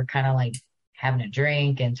Garibaldi were kind of having a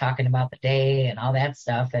drink and talking about the day and all that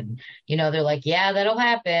stuff, and they're like, yeah, that'll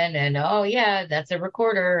happen, and oh yeah, that's a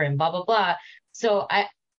recorder, and blah blah blah. So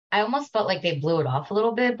I almost felt like they blew it off a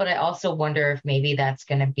little bit, but I also wonder if maybe that's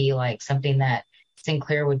going to be something that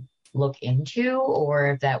Sinclair would look into,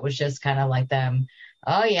 or if that was just kind of like them,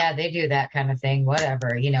 oh yeah, they do that kind of thing,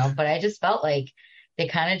 whatever, but I just felt like they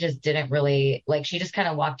kind of just didn't really, she just kind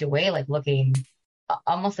of walked away looking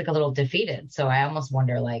almost a little defeated. So I almost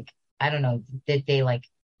wonder I don't know, did they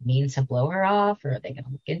mean to blow her off, or are they going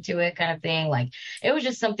to look into it kind of thing? It was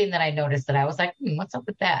just something that I noticed that I was like, what's up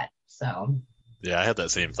with that? So yeah, I had that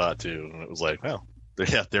same thought too. It was well,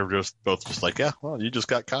 they were just both just yeah, well, you just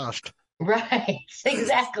got coshed. Right,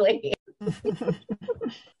 exactly.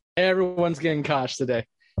 Everyone's getting coshed today.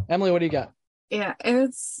 Emily, what do you got? Yeah,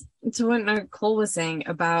 it's what Nicole was saying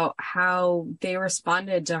about how they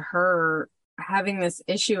responded to her having this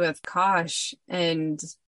issue with Kosh and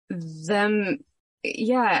them,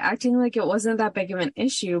 acting like it wasn't that big of an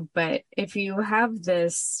issue. But if you have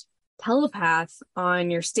this telepath on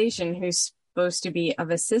your station who's supposed to be of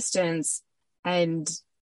assistance, and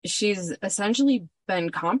she's essentially been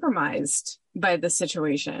compromised by the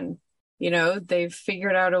situation, they've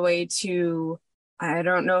figured out a way to, I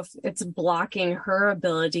don't know if it's blocking her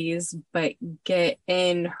abilities, but get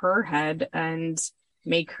in her head and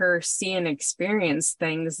make her see and experience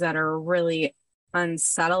things that are really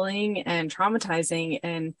unsettling and traumatizing.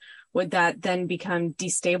 And would that then become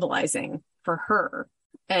destabilizing for her?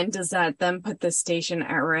 And does that then put the station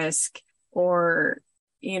at risk? Or,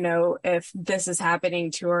 if this is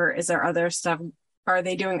happening to her, is there other stuff? Are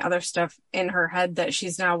they doing other stuff in her head that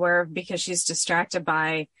she's not aware of because she's distracted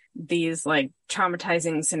by these like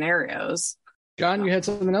traumatizing scenarios? John, you had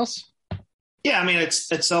something else? Yeah, I mean,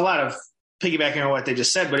 it's a lot of piggybacking on what they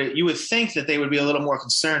just said, but you would think that they would be a little more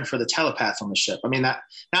concerned for the telepath on the ship. I mean, that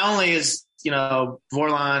not only is,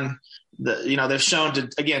 Vorlon, they've shown to,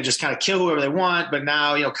 again, just kind of kill whoever they want, but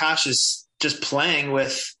now, Kosh is just playing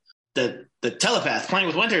with the telepath, playing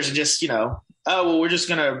with Winters and just, we're just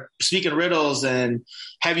going to speak in riddles and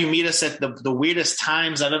have you meet us at the weirdest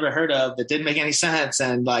times I've ever heard of that didn't make any sense.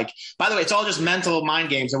 And like, by the way, it's all just mental mind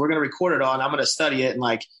games and we're going to record it all and I'm going to study it and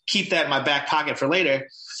like keep that in my back pocket for later.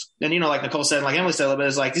 And, like Nicole said, like Emily said a little bit,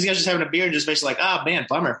 it's like these guys just having a beer and just basically like, oh man,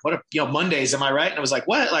 bummer. What Mondays, am I right? And it was like,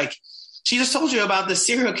 what? Like, she just told you about the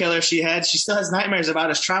serial killer she had. She still has nightmares about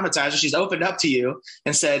his traumatizer. She's opened up to you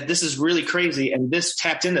and said, this is really crazy. And this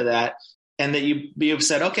tapped into that. And that you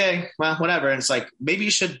said, okay, well, whatever. And it's like, maybe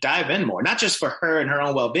you should dive in more, not just for her and her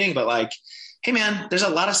own well-being, but like, hey man, there's a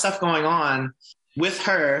lot of stuff going on with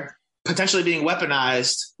her potentially being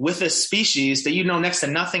weaponized with this species that next to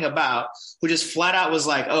nothing about, who just flat out was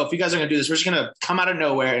like, oh, if you guys are going to do this, we're just going to come out of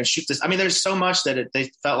nowhere and shoot this. I mean, there's so much that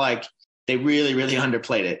they felt like they really, really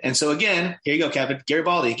underplayed it. And so again, here you go, Kevin,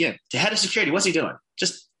 Garibaldi, again, the head of security, what's he doing?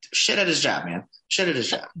 Just shit at his job, man. Shit at his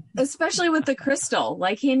job. Especially with the crystal,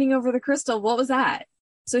 like handing over the crystal. What was that?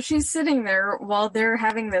 So she's sitting there while they're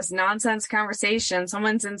having this nonsense conversation.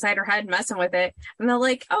 Someone's inside her head messing with it. And they're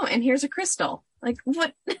like, oh, and here's a crystal. Like,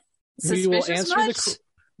 what? Suspicious much?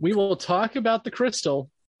 We will talk about the crystal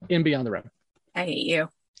in Beyond the Rim. I hate you.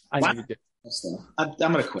 I know you do. I'm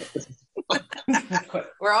going to quit.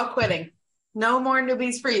 We're all quitting. No more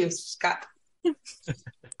newbies for you, Scott.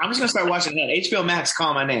 I'm just going to start watching that. HBO Max,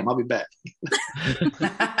 call my name. I'll be back.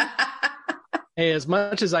 Hey, as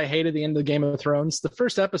much as I hated the end of Game of Thrones, the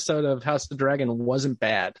first episode of House of the Dragon wasn't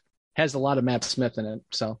bad. Has a lot of Matt Smith in it,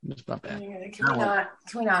 so it's not bad. Can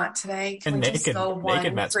we not today? Can and we naked, just go one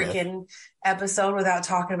freaking episode without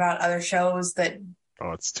talking about other shows that...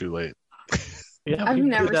 Oh, it's too late. Yeah, I've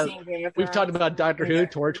never seen Game of Thrones. We've talked about Doctor Who,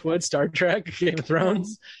 Torchwood, Star Trek, Game of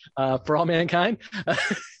Thrones, For All Mankind.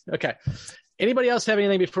 Okay. Anybody else have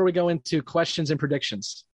anything before we go into questions and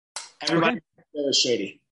predictions? Everybody is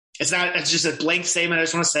shady. It's just a blank statement. I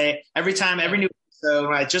just want to say every new episode,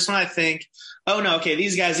 when I think, oh no, okay,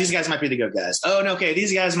 these guys might be the good guys. Oh no, okay,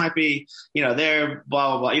 these guys might be, they're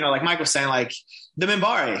blah, blah, blah. Like Mike was saying, like the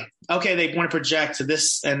Minbari. Okay, they want to project to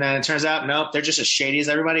this, and then it turns out, nope, they're just as shady as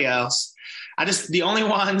everybody else. The only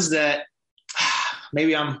ones that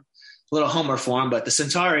maybe I'm a little homer for them, but the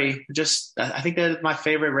Centauri, I think they're my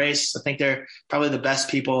favorite race. I think they're probably the best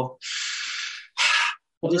people.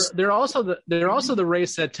 Well, they're also the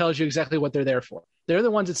race that tells you exactly what they're there for. They're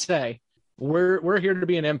the ones that say, we're here to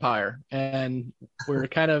be an empire, and we're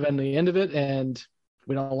kind of in the end of it, and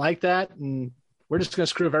we don't like that, and we're just going to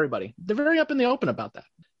screw up everybody. They're very up in the open about that.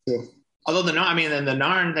 Yeah. Although the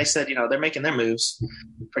Narn, they said, they're making their moves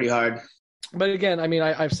pretty hard. But again, I mean,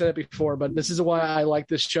 I've said it before, but this is why I like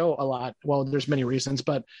this show a lot. Well, there's many reasons,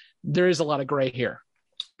 but there is a lot of gray here.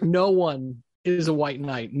 No one is a white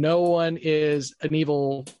knight. No one is an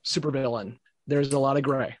evil supervillain. There's a lot of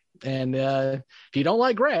gray. And if you don't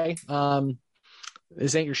like gray,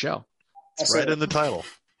 this ain't your show. It's right in the title.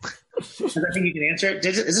 I think you can answer it.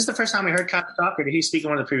 Is this the first time we heard Kosh talk, or did he speak in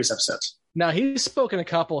one of the previous episodes? Now, he's spoken a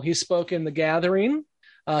couple. He spoke in The Gathering.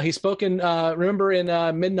 He spoke in, remember in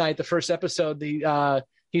Midnight, the first episode,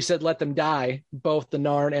 he said, let them die, both the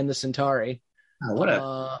Narn and the Centauri. Oh, what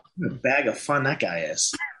a bag of fun that guy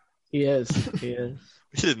is. He is.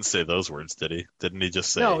 He didn't say those words, did he? Didn't he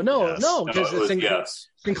just say No, because yes.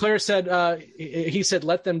 Sinclair said, he said,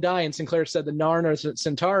 let them die, and Sinclair said the Narn or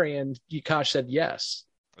Centauri, and Kosh said yes.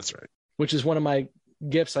 That's right. Which is one of my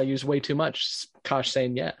gifts I use way too much, Kosh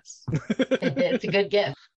saying yes. It's a good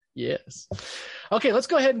gift. Yes. Okay, let's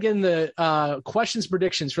go ahead and get in the questions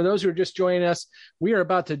predictions. For those who are just joining us, we are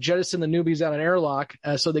about to jettison the newbies out an airlock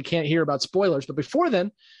so they can't hear about spoilers. But before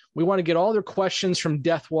then, we want to get all their questions from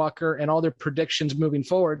Deathwaker and all their predictions moving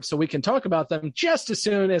forward so we can talk about them just as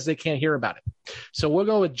soon as they can't hear about it. So we'll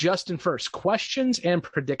go with Justin first. Questions and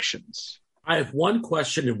predictions. I have one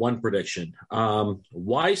question and one prediction.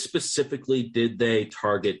 Why specifically did they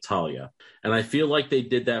target Talia? And I feel like they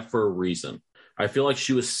did that for a reason. I feel like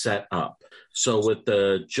she was set up. So with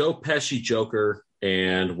the Joe Pesci Joker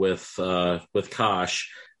and with Kosh,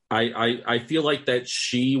 I feel like that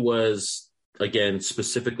she was, again,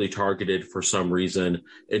 specifically targeted for some reason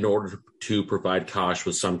in order to provide Kosh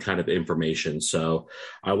with some kind of information. So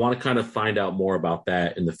I want to kind of find out more about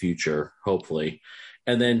that in the future, hopefully.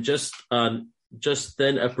 And then just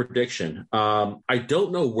then a prediction. I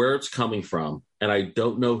don't know where it's coming from, and I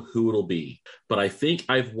don't know who it'll be, but I think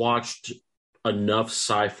I've watched enough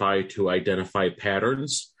sci-fi to identify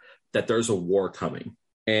patterns that there's a war coming.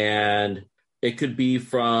 And it could be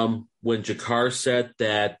from when Jakar said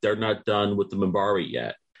that they're not done with the Minbari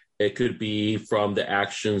yet. It could be from the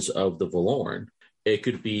actions of the Valoran. It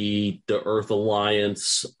could be the Earth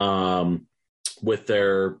Alliance with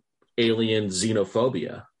their alien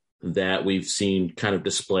xenophobia that we've seen kind of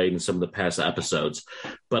displayed in some of the past episodes.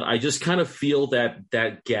 But I just kind of feel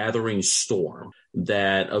that gathering storm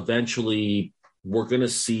that eventually we're going to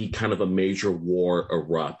see kind of a major war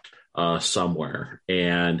erupt somewhere.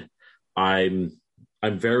 And I'm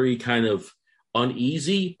very kind of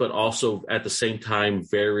uneasy, but also at the same time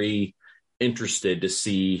very interested to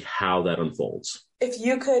see how that unfolds. If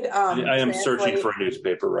you could, I am searching for a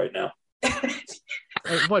newspaper right now.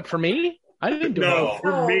 What, for me? I didn't do No, it.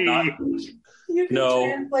 for me. You can No.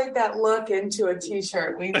 translate that look into a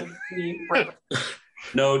T-shirt. We would be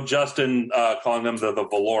No, Justin calling them the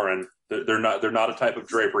Valoran. They're not a type of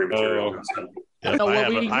drapery material. No,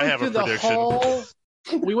 I have a prediction.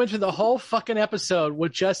 We went through the whole fucking episode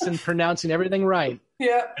with Justin pronouncing everything right.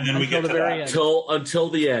 Yeah. And then we Until get the to very that. end. Until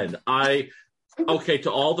the end.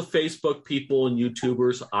 To all the Facebook people and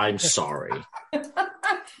YouTubers, I'm sorry.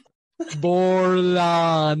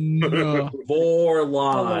 Vorlon.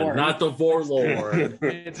 Vorlon, not the Vorlord.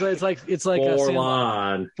 It's like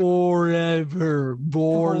Vorlon. Forever.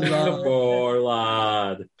 Vorlon.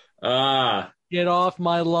 Vorlon. Get off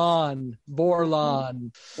my lawn.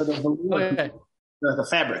 Vorlon. Okay. The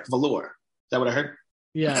fabric, velour. Is that what I heard?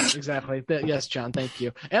 Yeah, exactly. Yes, John, thank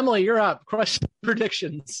you. Emily, you're up. Question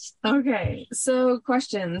predictions. Okay, so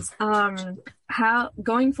questions. How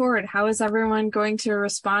going forward, how is everyone going to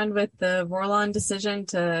respond with the Vorlon decision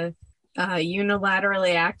to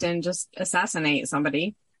unilaterally act and just assassinate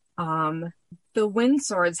somebody? The Wind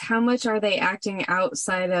Swords, how much are they acting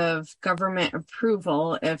outside of government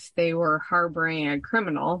approval if they were harboring a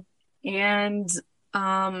criminal? And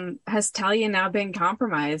has Talia now been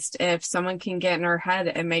compromised? If someone can get in her head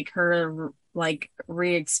and make her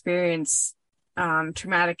re-experience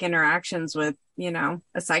traumatic interactions with, a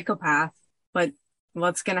psychopath, but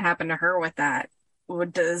what's going to happen to her with that?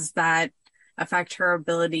 Does that affect her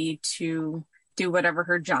ability to do whatever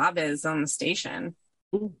her job is on the station?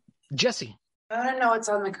 Ooh, Jesse. I don't know what's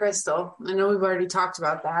on the crystal. I know we've already talked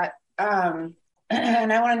about that. And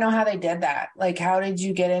I want to know how they did that. Like, how did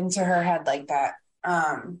you get into her head like that?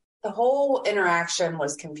 The whole interaction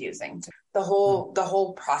was confusing. The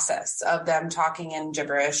whole process of them talking in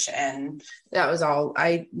gibberish, and that was all.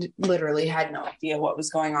 I literally had no idea what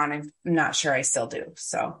was going on. I'm not sure I still do.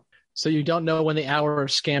 So you don't know when the hour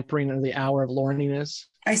of scampering or the hour of lorning is?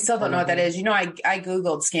 I still don't know what that is. I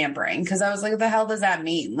Googled scampering because I was like, what the hell does that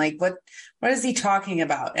mean? Like, what is he talking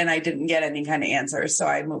about? And I didn't get any kind of answers. So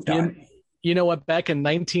I moved on. You know what? Back in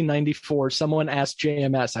 1994, someone asked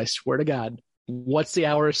JMS, I swear to God, what's the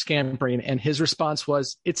hour of scampering? And his response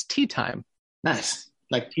was, it's tea time. Nice.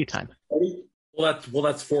 Like tea time. Well,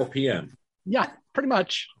 that's 4 p.m. Yeah, pretty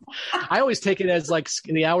much. I always take it as like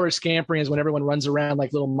the hour of scampering is when everyone runs around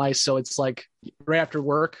like little mice. So it's like right after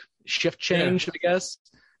work, shift change, I guess.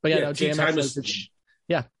 But tea time is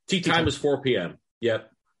tea time is 4 p.m. Yep.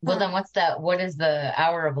 Well, then what is the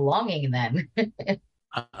hour of longing then?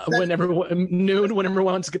 When everyone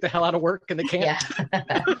wants to get the hell out of work and they can't.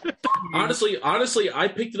 Yeah. Honestly, I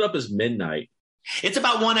picked it up as midnight. It's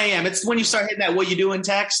about 1 a.m. It's when you start hitting that "what you doing"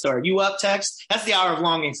 text or "you up" text. That's the hour of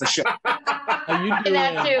longing for sure.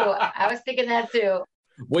 That too. I was thinking that too.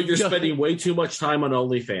 Well, you're spending way too much time on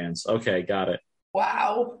OnlyFans. Okay, got it.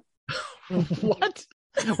 Wow. What?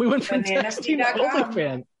 We went from text to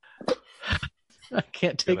OnlyFans. I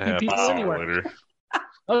can't take you people anywhere.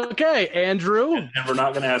 Okay, Andrew. And we're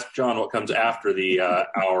not going to ask John what comes after the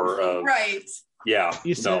hour of right. Yeah.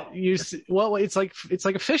 It's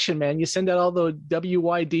like a fishing, man. You send out all the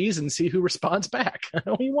WYDs and see who responds back.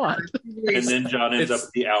 What do you want? And then John ends up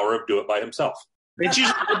at the hour of do it by himself. It's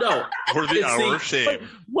usually or the hour of shame.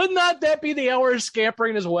 Would not that be the hour of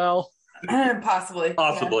scampering as well? Possibly.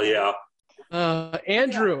 Yeah.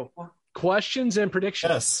 Andrew, questions and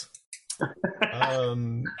predictions. Yes.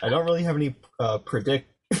 I don't really have any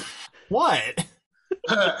predict. What?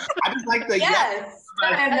 I just like the Yes.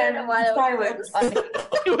 And then silence.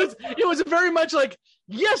 It was very much like,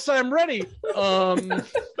 yes, I'm ready. I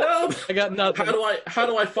got nothing. How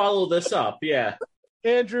do I follow this up? Yeah.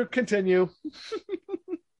 Andrew, continue.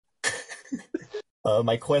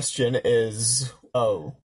 My question is,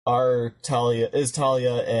 Talia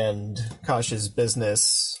and Kosh's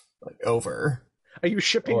business over? Are you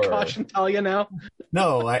shipping Kosh and Talia now?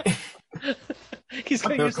 No, He's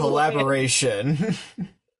gonna their use a little collaboration,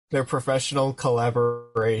 their professional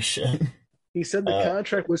collaboration. He said the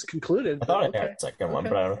contract was concluded. I thought I had a second one,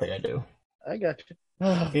 but I don't think I do. I got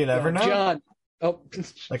you. You never know. John. Oh,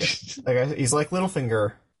 he's like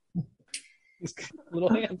Littlefinger.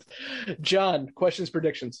 Little hands. John, questions,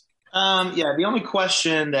 predictions. Yeah, the only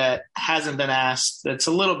question that hasn't been asked, that's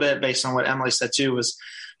a little bit based on what Emily said too, was,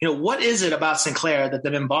 what is it about Sinclair that the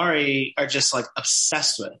Minbari are just like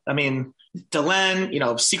obsessed with? I mean,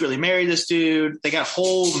 Delenn, secretly married this dude. They got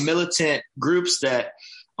whole militant groups that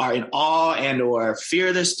are in awe and or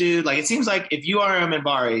fear this dude. Like, it seems like if you are a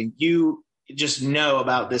Minbari, you just know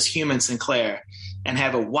about this human Sinclair and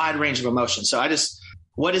have a wide range of emotions. So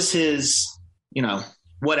what is his,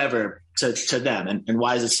 whatever to them, and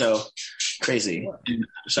why is it so crazy?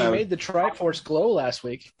 So he made the Triforce glow last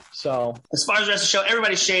week. So as far as the rest of the show,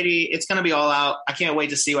 everybody's shady. It's going to be all out. I can't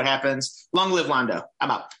wait to see what happens. Long live Londo.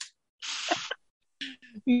 I'm out.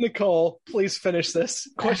 Nicole, please finish this.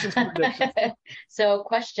 Questions, predictions. So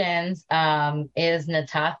questions, is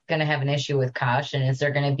Na'Toth going to have an issue with Kosh, and is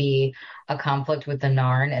there going to be a conflict with the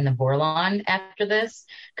Narn and the Vorlon after this?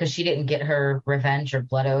 Because she didn't get her revenge or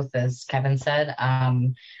blood oath, as Kevin said.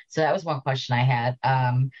 So that was one question I had.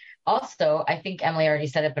 Also, I think Emily already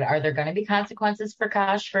said it, but are there going to be consequences for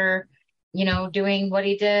Kosh for, doing what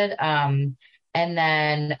he did? And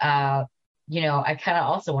then, I kind of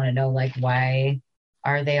also want to know, like, why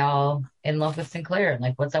are they all in love with Sinclair?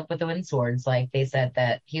 Like, what's up with the wind swords? Like, they said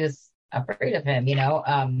that he was afraid of him,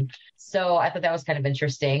 So I thought that was kind of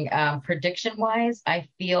interesting. Prediction wise, I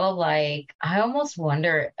feel like I almost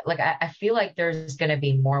wonder, like, I feel like there's going to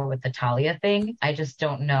be more with the Talia thing. I just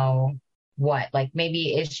don't know what. Like,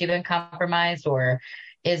 maybe is she been compromised, or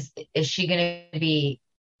is she going to be?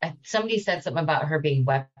 Somebody said something about her being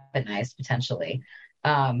weaponized potentially.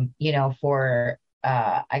 For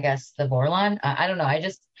I guess the Vorlon. I don't know. I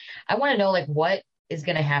want to know, like, what is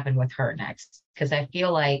going to happen with her next, because I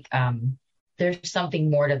feel like there's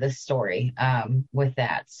something more to this story with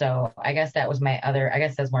that. So I guess that was I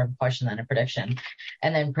guess that's more of a question than a prediction.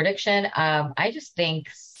 And then prediction, I just think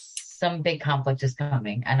some big conflict is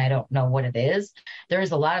coming, and I don't know what it is.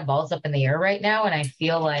 There's a lot of balls up in the air right now, and I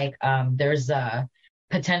feel like there's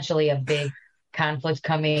potentially a big conflict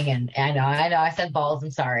coming, and I know I said balls,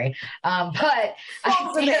 I'm sorry, but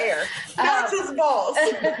balls in the air, not just balls.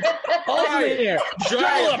 Balls in the air,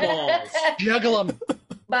 juggle them.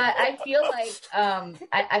 But I feel like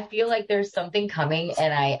I feel like there's something coming,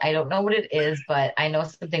 and I don't know what it is, but I know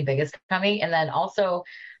something big is coming. And then also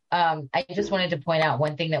I just wanted to point out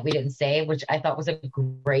one thing that we didn't say, which I thought was a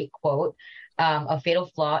great quote. A fatal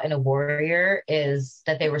flaw in a warrior is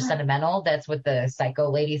that they were sentimental. That's what the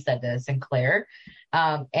psycho lady said to Sinclair.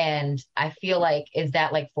 And I feel like, is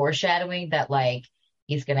that like foreshadowing that, like,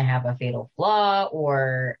 he's going to have a fatal flaw,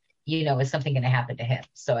 or, is something going to happen to him?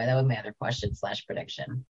 So that was my other question /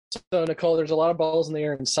 prediction. So, Nicole, there's a lot of balls in the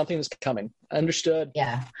air and something is coming. Understood.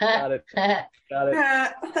 Yeah. Got it. And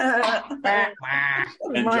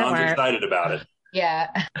John's excited about it.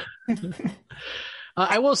 Yeah.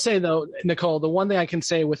 I will say, though, Nicole, the one thing I can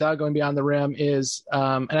say without going beyond the rim is,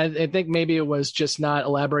 and I think maybe it was just not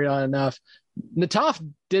elaborated on enough, Na'Toth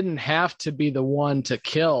didn't have to be the one to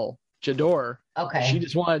kill Jador. Okay. She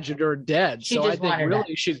just wanted Jador dead. So I think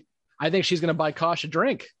really she's going to buy Kosh a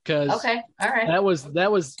drink, because okay, all right, that was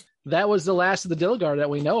the last of the Dilgar that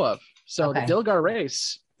we know of. So the Dilgar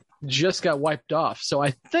race just got wiped off. So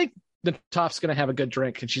I think Na'Toth's going to have a good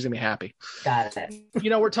drink, and she's going to be happy. Got it.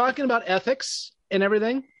 We're talking about ethics and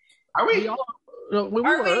everything. Are we? We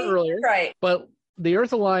were earlier, right? But the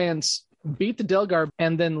Earth Alliance beat the Dilgar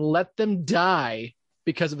and then let them die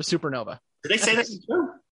because of a supernova. Did they say that?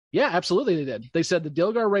 Yeah, absolutely they did. They said the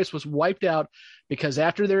Dilgar race was wiped out because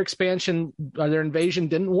after their expansion or their invasion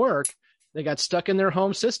didn't work, they got stuck in their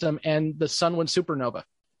home system and the sun went supernova.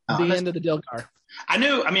 The end of the Dilgar. I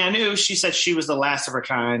knew she said she was the last of her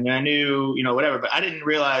kind, and I knew, whatever, but I didn't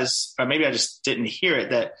realize, or maybe I just didn't hear it,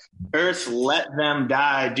 that Earth let them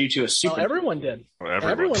die due to a supernova. Everyone did.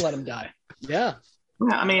 Everyone let them die. Yeah.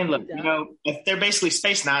 I mean, look, if they're basically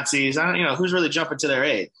space Nazis, I don't, who's really jumping to their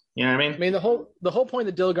aid? You know what I mean? I mean, the whole point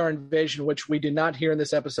of the Dilgar invasion, which we do not hear in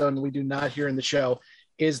this episode and we do not hear in the show,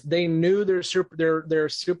 is they knew their son was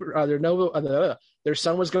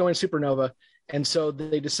going supernova, and so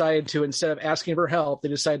they decided to, instead of asking for help, they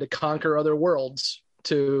decided to conquer other worlds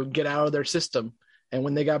to get out of their system. And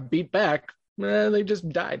when they got beat back, they just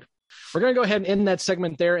died. We're going to go ahead and end that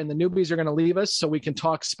segment there, and the newbies are going to leave us so we can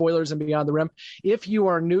talk spoilers and Beyond the Rim. If you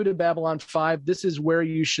are new to Babylon 5, this is where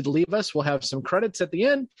you should leave us. We'll have some credits at the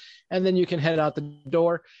end, and then you can head out the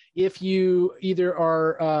door. If you either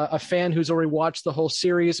are a fan who's already watched the whole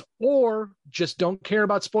series or just don't care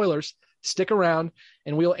about spoilers, stick around,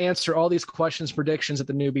 and we'll answer all these questions, predictions that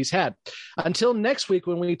the newbies had. Until next week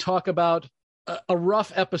when we talk about a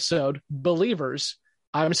rough episode, Believers,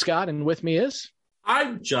 I'm Scott, and with me is...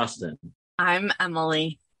 I'm Justin. I'm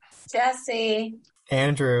Emily. Jesse.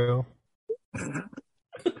 Andrew.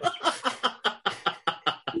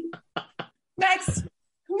 Next.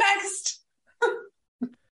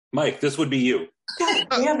 Mike, this would be you. God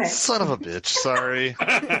damn it. Son of a bitch. Sorry.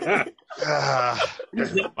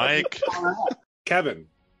 Mike. Kevin.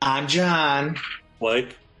 I'm John.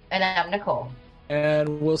 Blake. And I'm Nicole.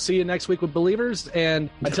 And we'll see you next week with Believers. And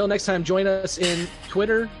until next time, join us in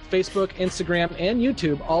Twitter, Facebook, Instagram, and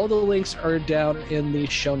YouTube. All the links are down in the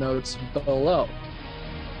show notes below.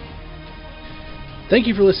 Thank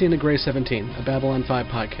you for listening to Grey 17, a Babylon 5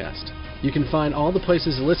 podcast. You can find all the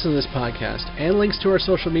places to listen to this podcast and links to our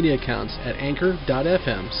social media accounts at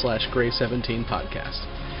anchor.fm/Grey17podcast.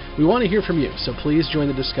 We want to hear from you, so please join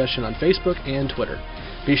the discussion on Facebook and Twitter.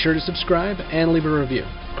 Be sure to subscribe and leave a review.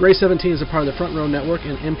 Grey 17 is a part of the Front Row Network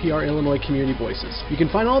and NPR Illinois Community Voices. You can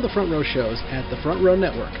find all the Front Row shows at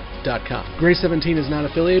thefrontrownetwork.com. Grey 17 is not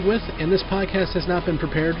affiliated with, and this podcast has not been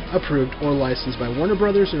prepared, approved, or licensed by Warner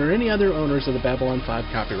Brothers or any other owners of the Babylon 5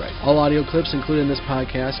 copyright. All audio clips included in this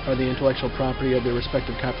podcast are the intellectual property of their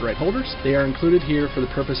respective copyright holders. They are included here for the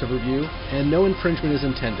purpose of review, and no infringement is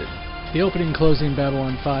intended. The opening and closing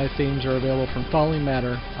Babylon 5 themes are available from Falling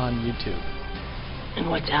Matter on YouTube. And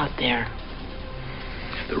what's out there?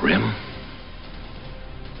 The Rim,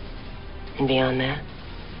 And beyond that?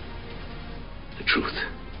 the truth.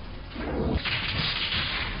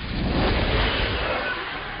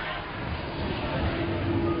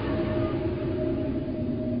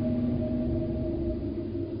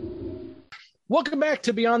 Welcome back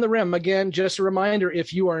to Beyond the Rim. Again, just a reminder,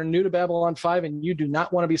 if you are new to Babylon 5 and you do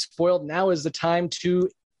not want to be spoiled, now is the time to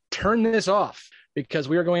turn this off, because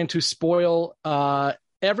we are going to spoil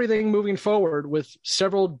everything moving forward with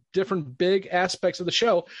several different big aspects of the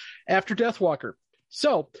show after Deathwalker.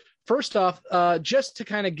 So first off, just to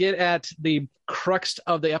kind of get at the crux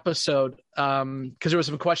of the episode, because there were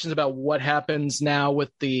some questions about what happens now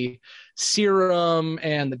with the serum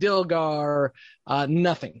and the Dilgar.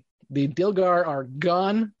 Nothing. The Dilgar are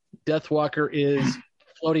gone. Deathwalker is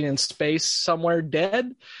floating in space somewhere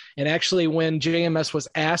dead. And actually, when JMS was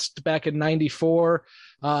asked back in 94,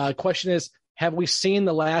 question is, have we seen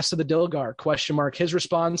the last of the Dilgar? Question mark. His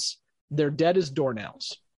response, they're dead as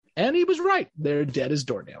doornails. And he was right. They're dead as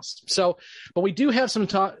doornails. So, but we do have some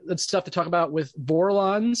stuff to talk about with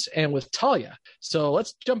Vorlons and with Talia. So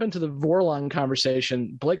let's jump into the Vorlon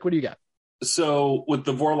conversation. Blake, what do you got? So with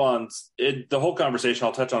the Vorlons, the whole conversation,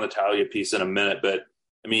 I'll touch on the Talia piece in a minute, but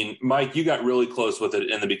I mean, Mike, you got really close with it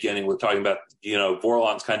in the beginning with talking about,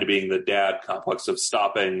 Vorlons kind of being the dad complex of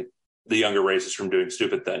stopping the younger races from doing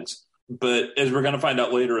stupid things. But as we're going to find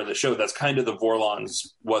out later in the show, that's kind of the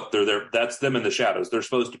Vorlons, what they're there. That's them in the shadows. They're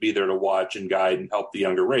supposed to be there to watch and guide and help the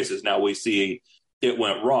younger races. Now we see it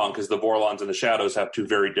went wrong because the Vorlons and the shadows have two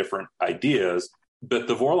very different ideas. But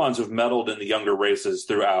the Vorlons have meddled in the younger races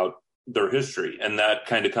throughout their history. And that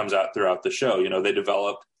kind of comes out throughout the show.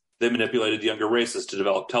 They manipulated the younger races to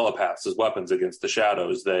develop telepaths as weapons against the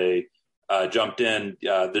shadows. They jumped in.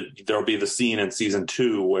 There'll be the scene in season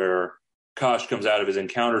 2 where Kosh comes out of his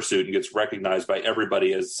encounter suit and gets recognized by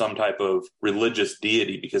everybody as some type of religious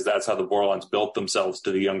deity, because that's how the Vorlons built themselves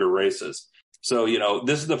to the younger races. So,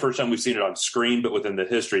 this is the first time we've seen it on screen, but within the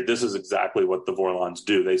history, this is exactly what the Vorlons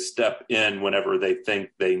do. They step in whenever they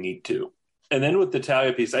think they need to. And then with the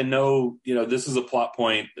Talia piece, I know, this is a plot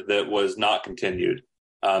point that was not continued.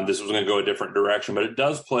 This was going to go a different direction, but it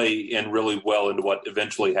does play in really well into what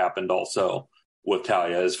eventually happened also with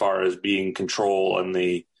Talia, as far as being control and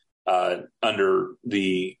the under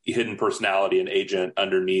the hidden personality and agent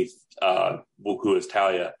underneath who is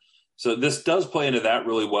Talia. So this does play into that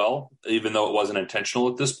really well, even though it wasn't intentional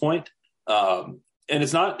at this point. And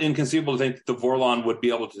it's not inconceivable to think that the Vorlon would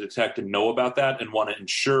be able to detect and know about that and want to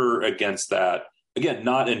ensure against that. Again,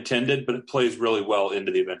 not intended, but it plays really well into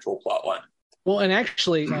the eventual plot line. Well, and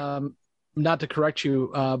actually, not to correct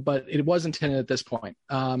you, but it was intended at this point.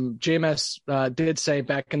 JMS did say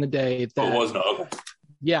back in the day that it was not. Okay.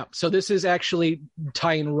 Yeah, so this is actually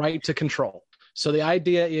tying right to Control. So the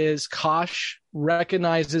idea is Kosh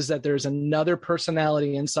recognizes that there's another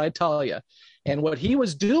personality inside Talia, and what he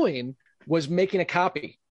was doing was making a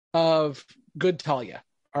copy of good Talia,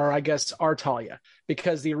 or I guess our Talia,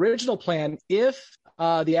 because the original plan, if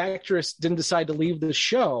the actress didn't decide to leave the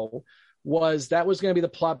show, was that was going to be the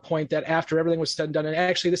plot point that after everything was said and done, and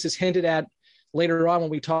actually this is hinted at later on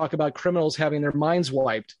when we talk about criminals having their minds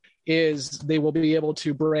wiped, is they will be able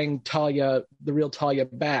to bring Talia, the real Talia,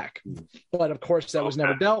 back. But of course, that was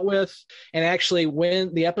never dealt with. And actually,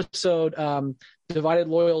 when the episode Divided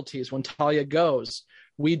Loyalties, when Talia goes,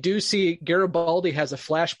 we do see Garibaldi has a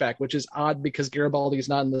flashback, which is odd because Garibaldi is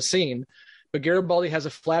not in the scene. But Garibaldi has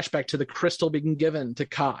a flashback to the crystal being given to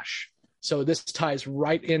Kosh. So this ties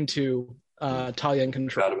right into Talia in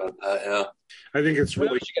Control. Forgot about that, yeah. I think it's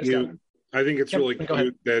really cute. I think it's really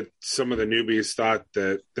cute that some of the newbies thought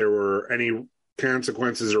that there were any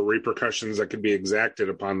consequences or repercussions that could be exacted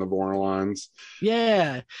upon the Vorlons.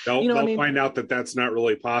 Yeah. They'll find out that that's not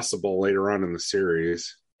really possible later on in the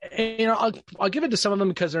series. I'll give it to some of them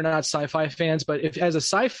because they're not sci-fi fans, but if as a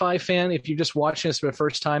sci-fi fan, if you're just watching this for the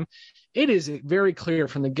first time, it is very clear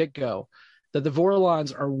from the get-go that the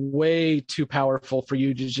Vorlons are way too powerful for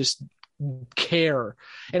you to just care.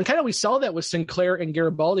 And kind of we saw that with Sinclair and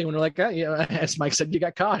Garibaldi when they're like, as Mike said, you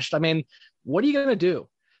got Koshed. I mean, what are you going to do?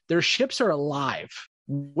 Their ships are alive.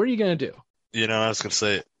 What are you going to do? I was going to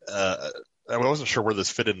say, I wasn't sure where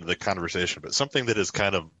this fit into the conversation, but something that has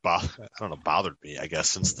kind of, bothered me, I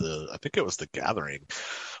guess, since I think it was The Gathering,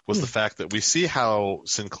 was the fact that we see how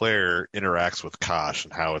Sinclair interacts with Kosh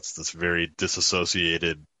and how it's this very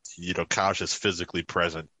disassociated, Kosh is physically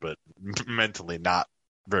present, but mentally not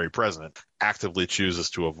very present, actively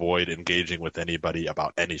chooses to avoid engaging with anybody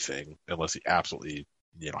about anything unless he absolutely,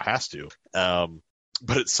 has to.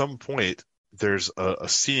 But at some point, there's a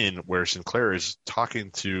scene where Sinclair is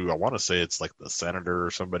talking to, I want to say it's like the senator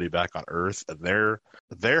or somebody back on Earth, and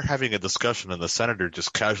they're having a discussion, and the senator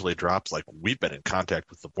just casually drops like, "We've been in contact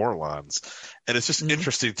with the Vorlons," and it's just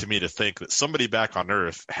interesting to me to think that somebody back on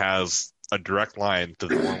Earth has a direct line to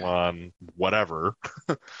the Vorlon whatever.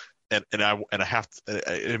 And I have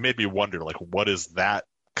to, it made me wonder, like, what is that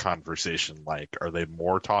conversation like? Are they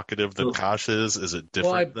more talkative than Kosh is? Is it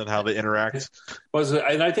different than how they interact?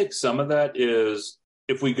 And I think some of that is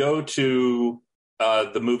if we go to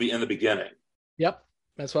the movie In the Beginning. Yep,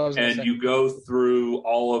 that's what I was going to say. And you go through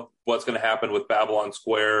all of what's going to happen with Babylon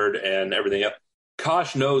Squared and everything else.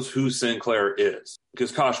 Kosh knows who Sinclair is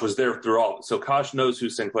because Kosh was there through all of it. So Kosh knows who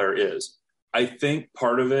Sinclair is. I think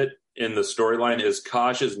part of it in the storyline is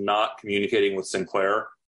Kosh is not communicating with Sinclair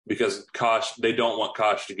because they don't want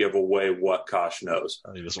Kosh to give away what Kosh knows.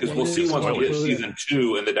 Because we'll see once we get season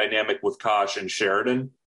 2, and the dynamic with Kosh and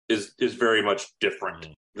Sheridan is very much different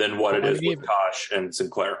than what it is with Kosh and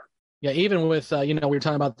Sinclair. Yeah, even with, we were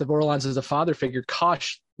talking about the Vorlons as a father figure,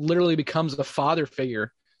 Kosh literally becomes a father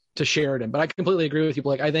figure to Sheridan. But I completely agree with you,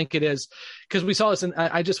 Blake. I think it is, because we saw this, and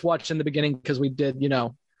I just watched In the Beginning because we did,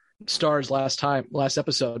 Stars last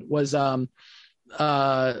episode was the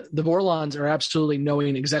Vorlons are absolutely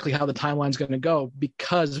knowing exactly how the timeline's going to go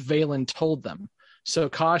because Valen told them. So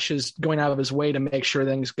Kosh is going out of his way to make sure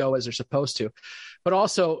things go as they're supposed to. But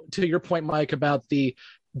also to your point, Mike, about the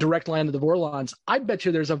direct line of the Vorlons, I bet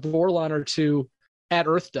you there's a Vorlon or two at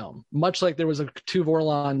Earthdome, much like there was 2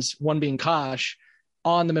 Vorlons, one being Kosh,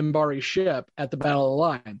 on the Minbari ship at the Battle of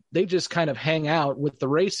the Line. They just kind of hang out with the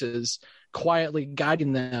races, quietly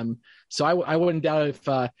guiding them. So I wouldn't doubt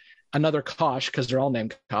if another Kosh, because they're all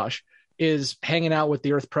named Kosh, is hanging out with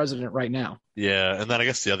the Earth president right now. Yeah, and then I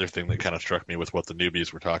guess the other thing that kind of struck me with what the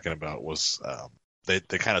newbies were talking about was they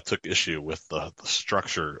kind of took issue with the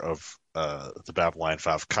structure of the Babylon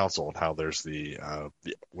 5 Council and how there's the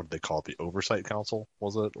what did they call it? The Oversight Council,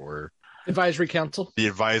 was it? Or Advisory Council? The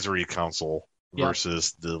Advisory Council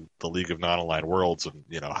versus the League of Non-Aligned Worlds,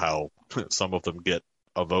 and how some of them get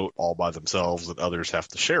a vote all by themselves and others have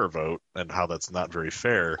to share a vote, and how that's not very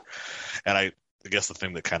fair. And I guess the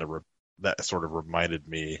thing that kind of that sort of reminded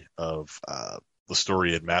me of the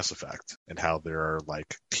story in Mass Effect and how there are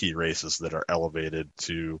like key races that are elevated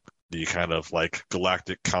to the kind of like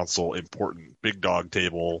Galactic Council important big dog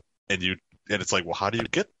table, and it's like, well, how do you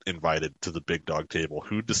get invited to the big dog table?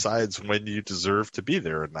 Who decides when you deserve to be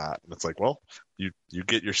there or not? And it's like, well, you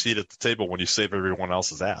get your seat at the table when you save everyone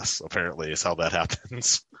else's ass, apparently, is how that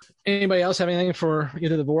happens. Anybody else have anything for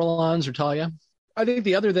either the Vorlons or Talia? I think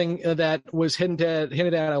the other thing that was hinted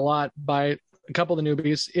at a lot by a couple of the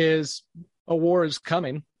newbies is a war is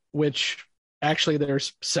coming. which actually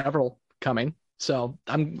there's several coming. So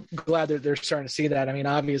I'm glad that they're starting to see that. I mean,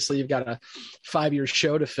 obviously you've got a 5-year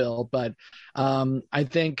show to fill, but I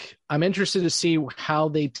think I'm interested to see how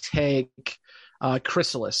they take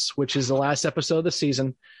Chrysalis, which is the last episode of the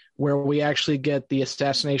season, where we actually get the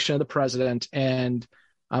assassination of the president. And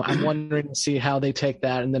I'm wondering to see how they take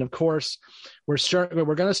that. And then, of course, we're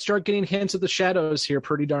going to start getting hints of the shadows here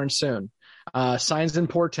pretty darn soon. Signs and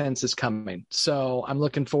Portents is coming. So I'm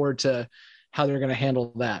looking forward to how they're going to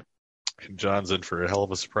handle that. And John's in for a hell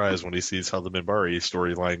of a surprise when he sees how the Minbari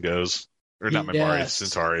storyline goes. Or not Minbari, Yes.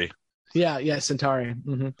 Centauri. Yeah, Centauri.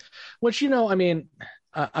 Mm-hmm. Which, I mean,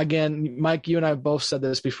 again, Mike, you and I have both said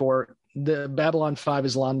this before. The Babylon 5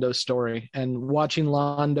 is Londo's story. And watching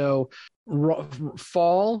Londo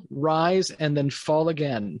fall, rise, and then fall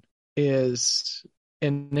again is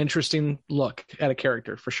an interesting look at a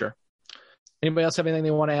character for sure. Anybody else have anything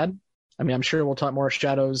they want to add? I mean, I'm sure we'll talk more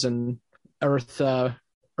Shadows and Earth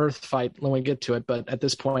fight when we get to it, but at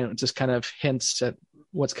this point it just kind of hints at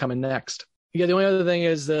what's coming next. Yeah, the only other thing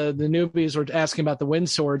is the newbies were asking about the wind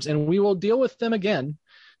swords, and we will deal with them again.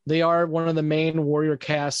 They are one of the main warrior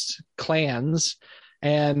caste clans,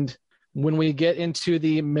 and when we get into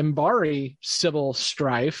the Minbari civil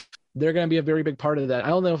strife, they're going to be a very big part of that. I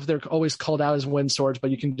don't know if they're always called out as wind swords, but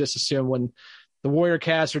you can just assume when the warrior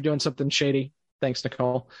caste are doing something shady, thanks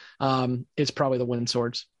Nicole, it's probably the wind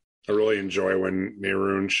swords. I really enjoy when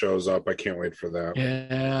Neroon shows up. I can't wait for that.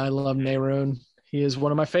 Yeah, I love Neroon. He is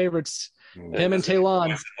one of my favorites. Him and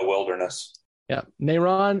Talon. In the wilderness. Yeah,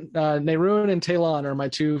 Neroon and Talon are my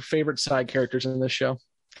two favorite side characters in this show.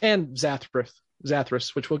 And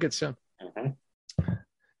Zathras, which we'll get soon. Mm-hmm.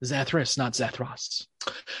 Zathras, not Zathras.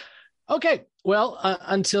 Okay, well,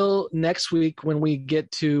 until next week when we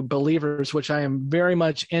get to Believers, which I am very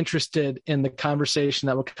much interested in the conversation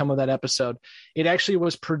that will come with that episode. It actually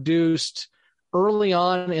was produced early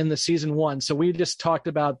on in the season 1. So we just talked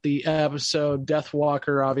about the episode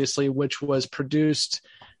Deathwaker, obviously, which was produced,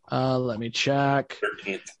 let me check.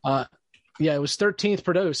 13th. Yeah, it was 13th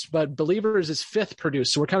produced, but Believers is 5th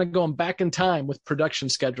produced. So we're kind of going back in time with production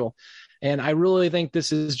schedule. And I really think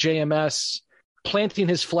this is JMS planting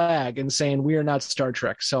his flag and saying we are not Star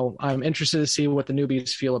Trek. So I'm interested to see what the newbies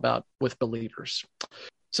feel about with Believers.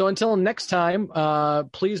 So until next time,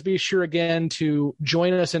 please be sure again to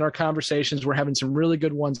join us in our conversations. We're having some really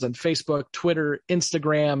good ones on Facebook, Twitter,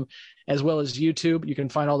 Instagram, as well as YouTube. You can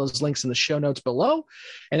find all those links in the show notes below.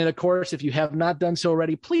 And then, of course, if you have not done so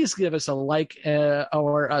already, please give us a like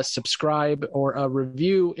or a subscribe or a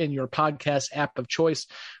review in your podcast app of choice.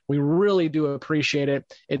 We really do appreciate it.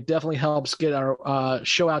 It definitely helps get our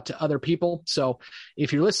show out to other people. So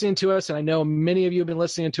if you're listening to us, and I know many of you have been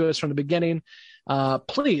listening to us from the beginning,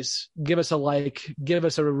 please give us a like, give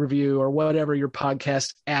us a review, or whatever your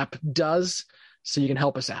podcast app does so you can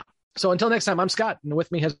help us out. So until next time, I'm Scott, and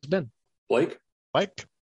with me has been Blake, Mike,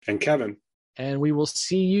 and Kevin. And we will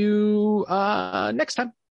see you next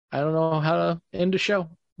time. I don't know how to end the show.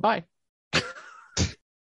 Bye.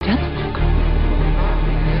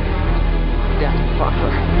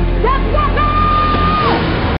 Deathwalker.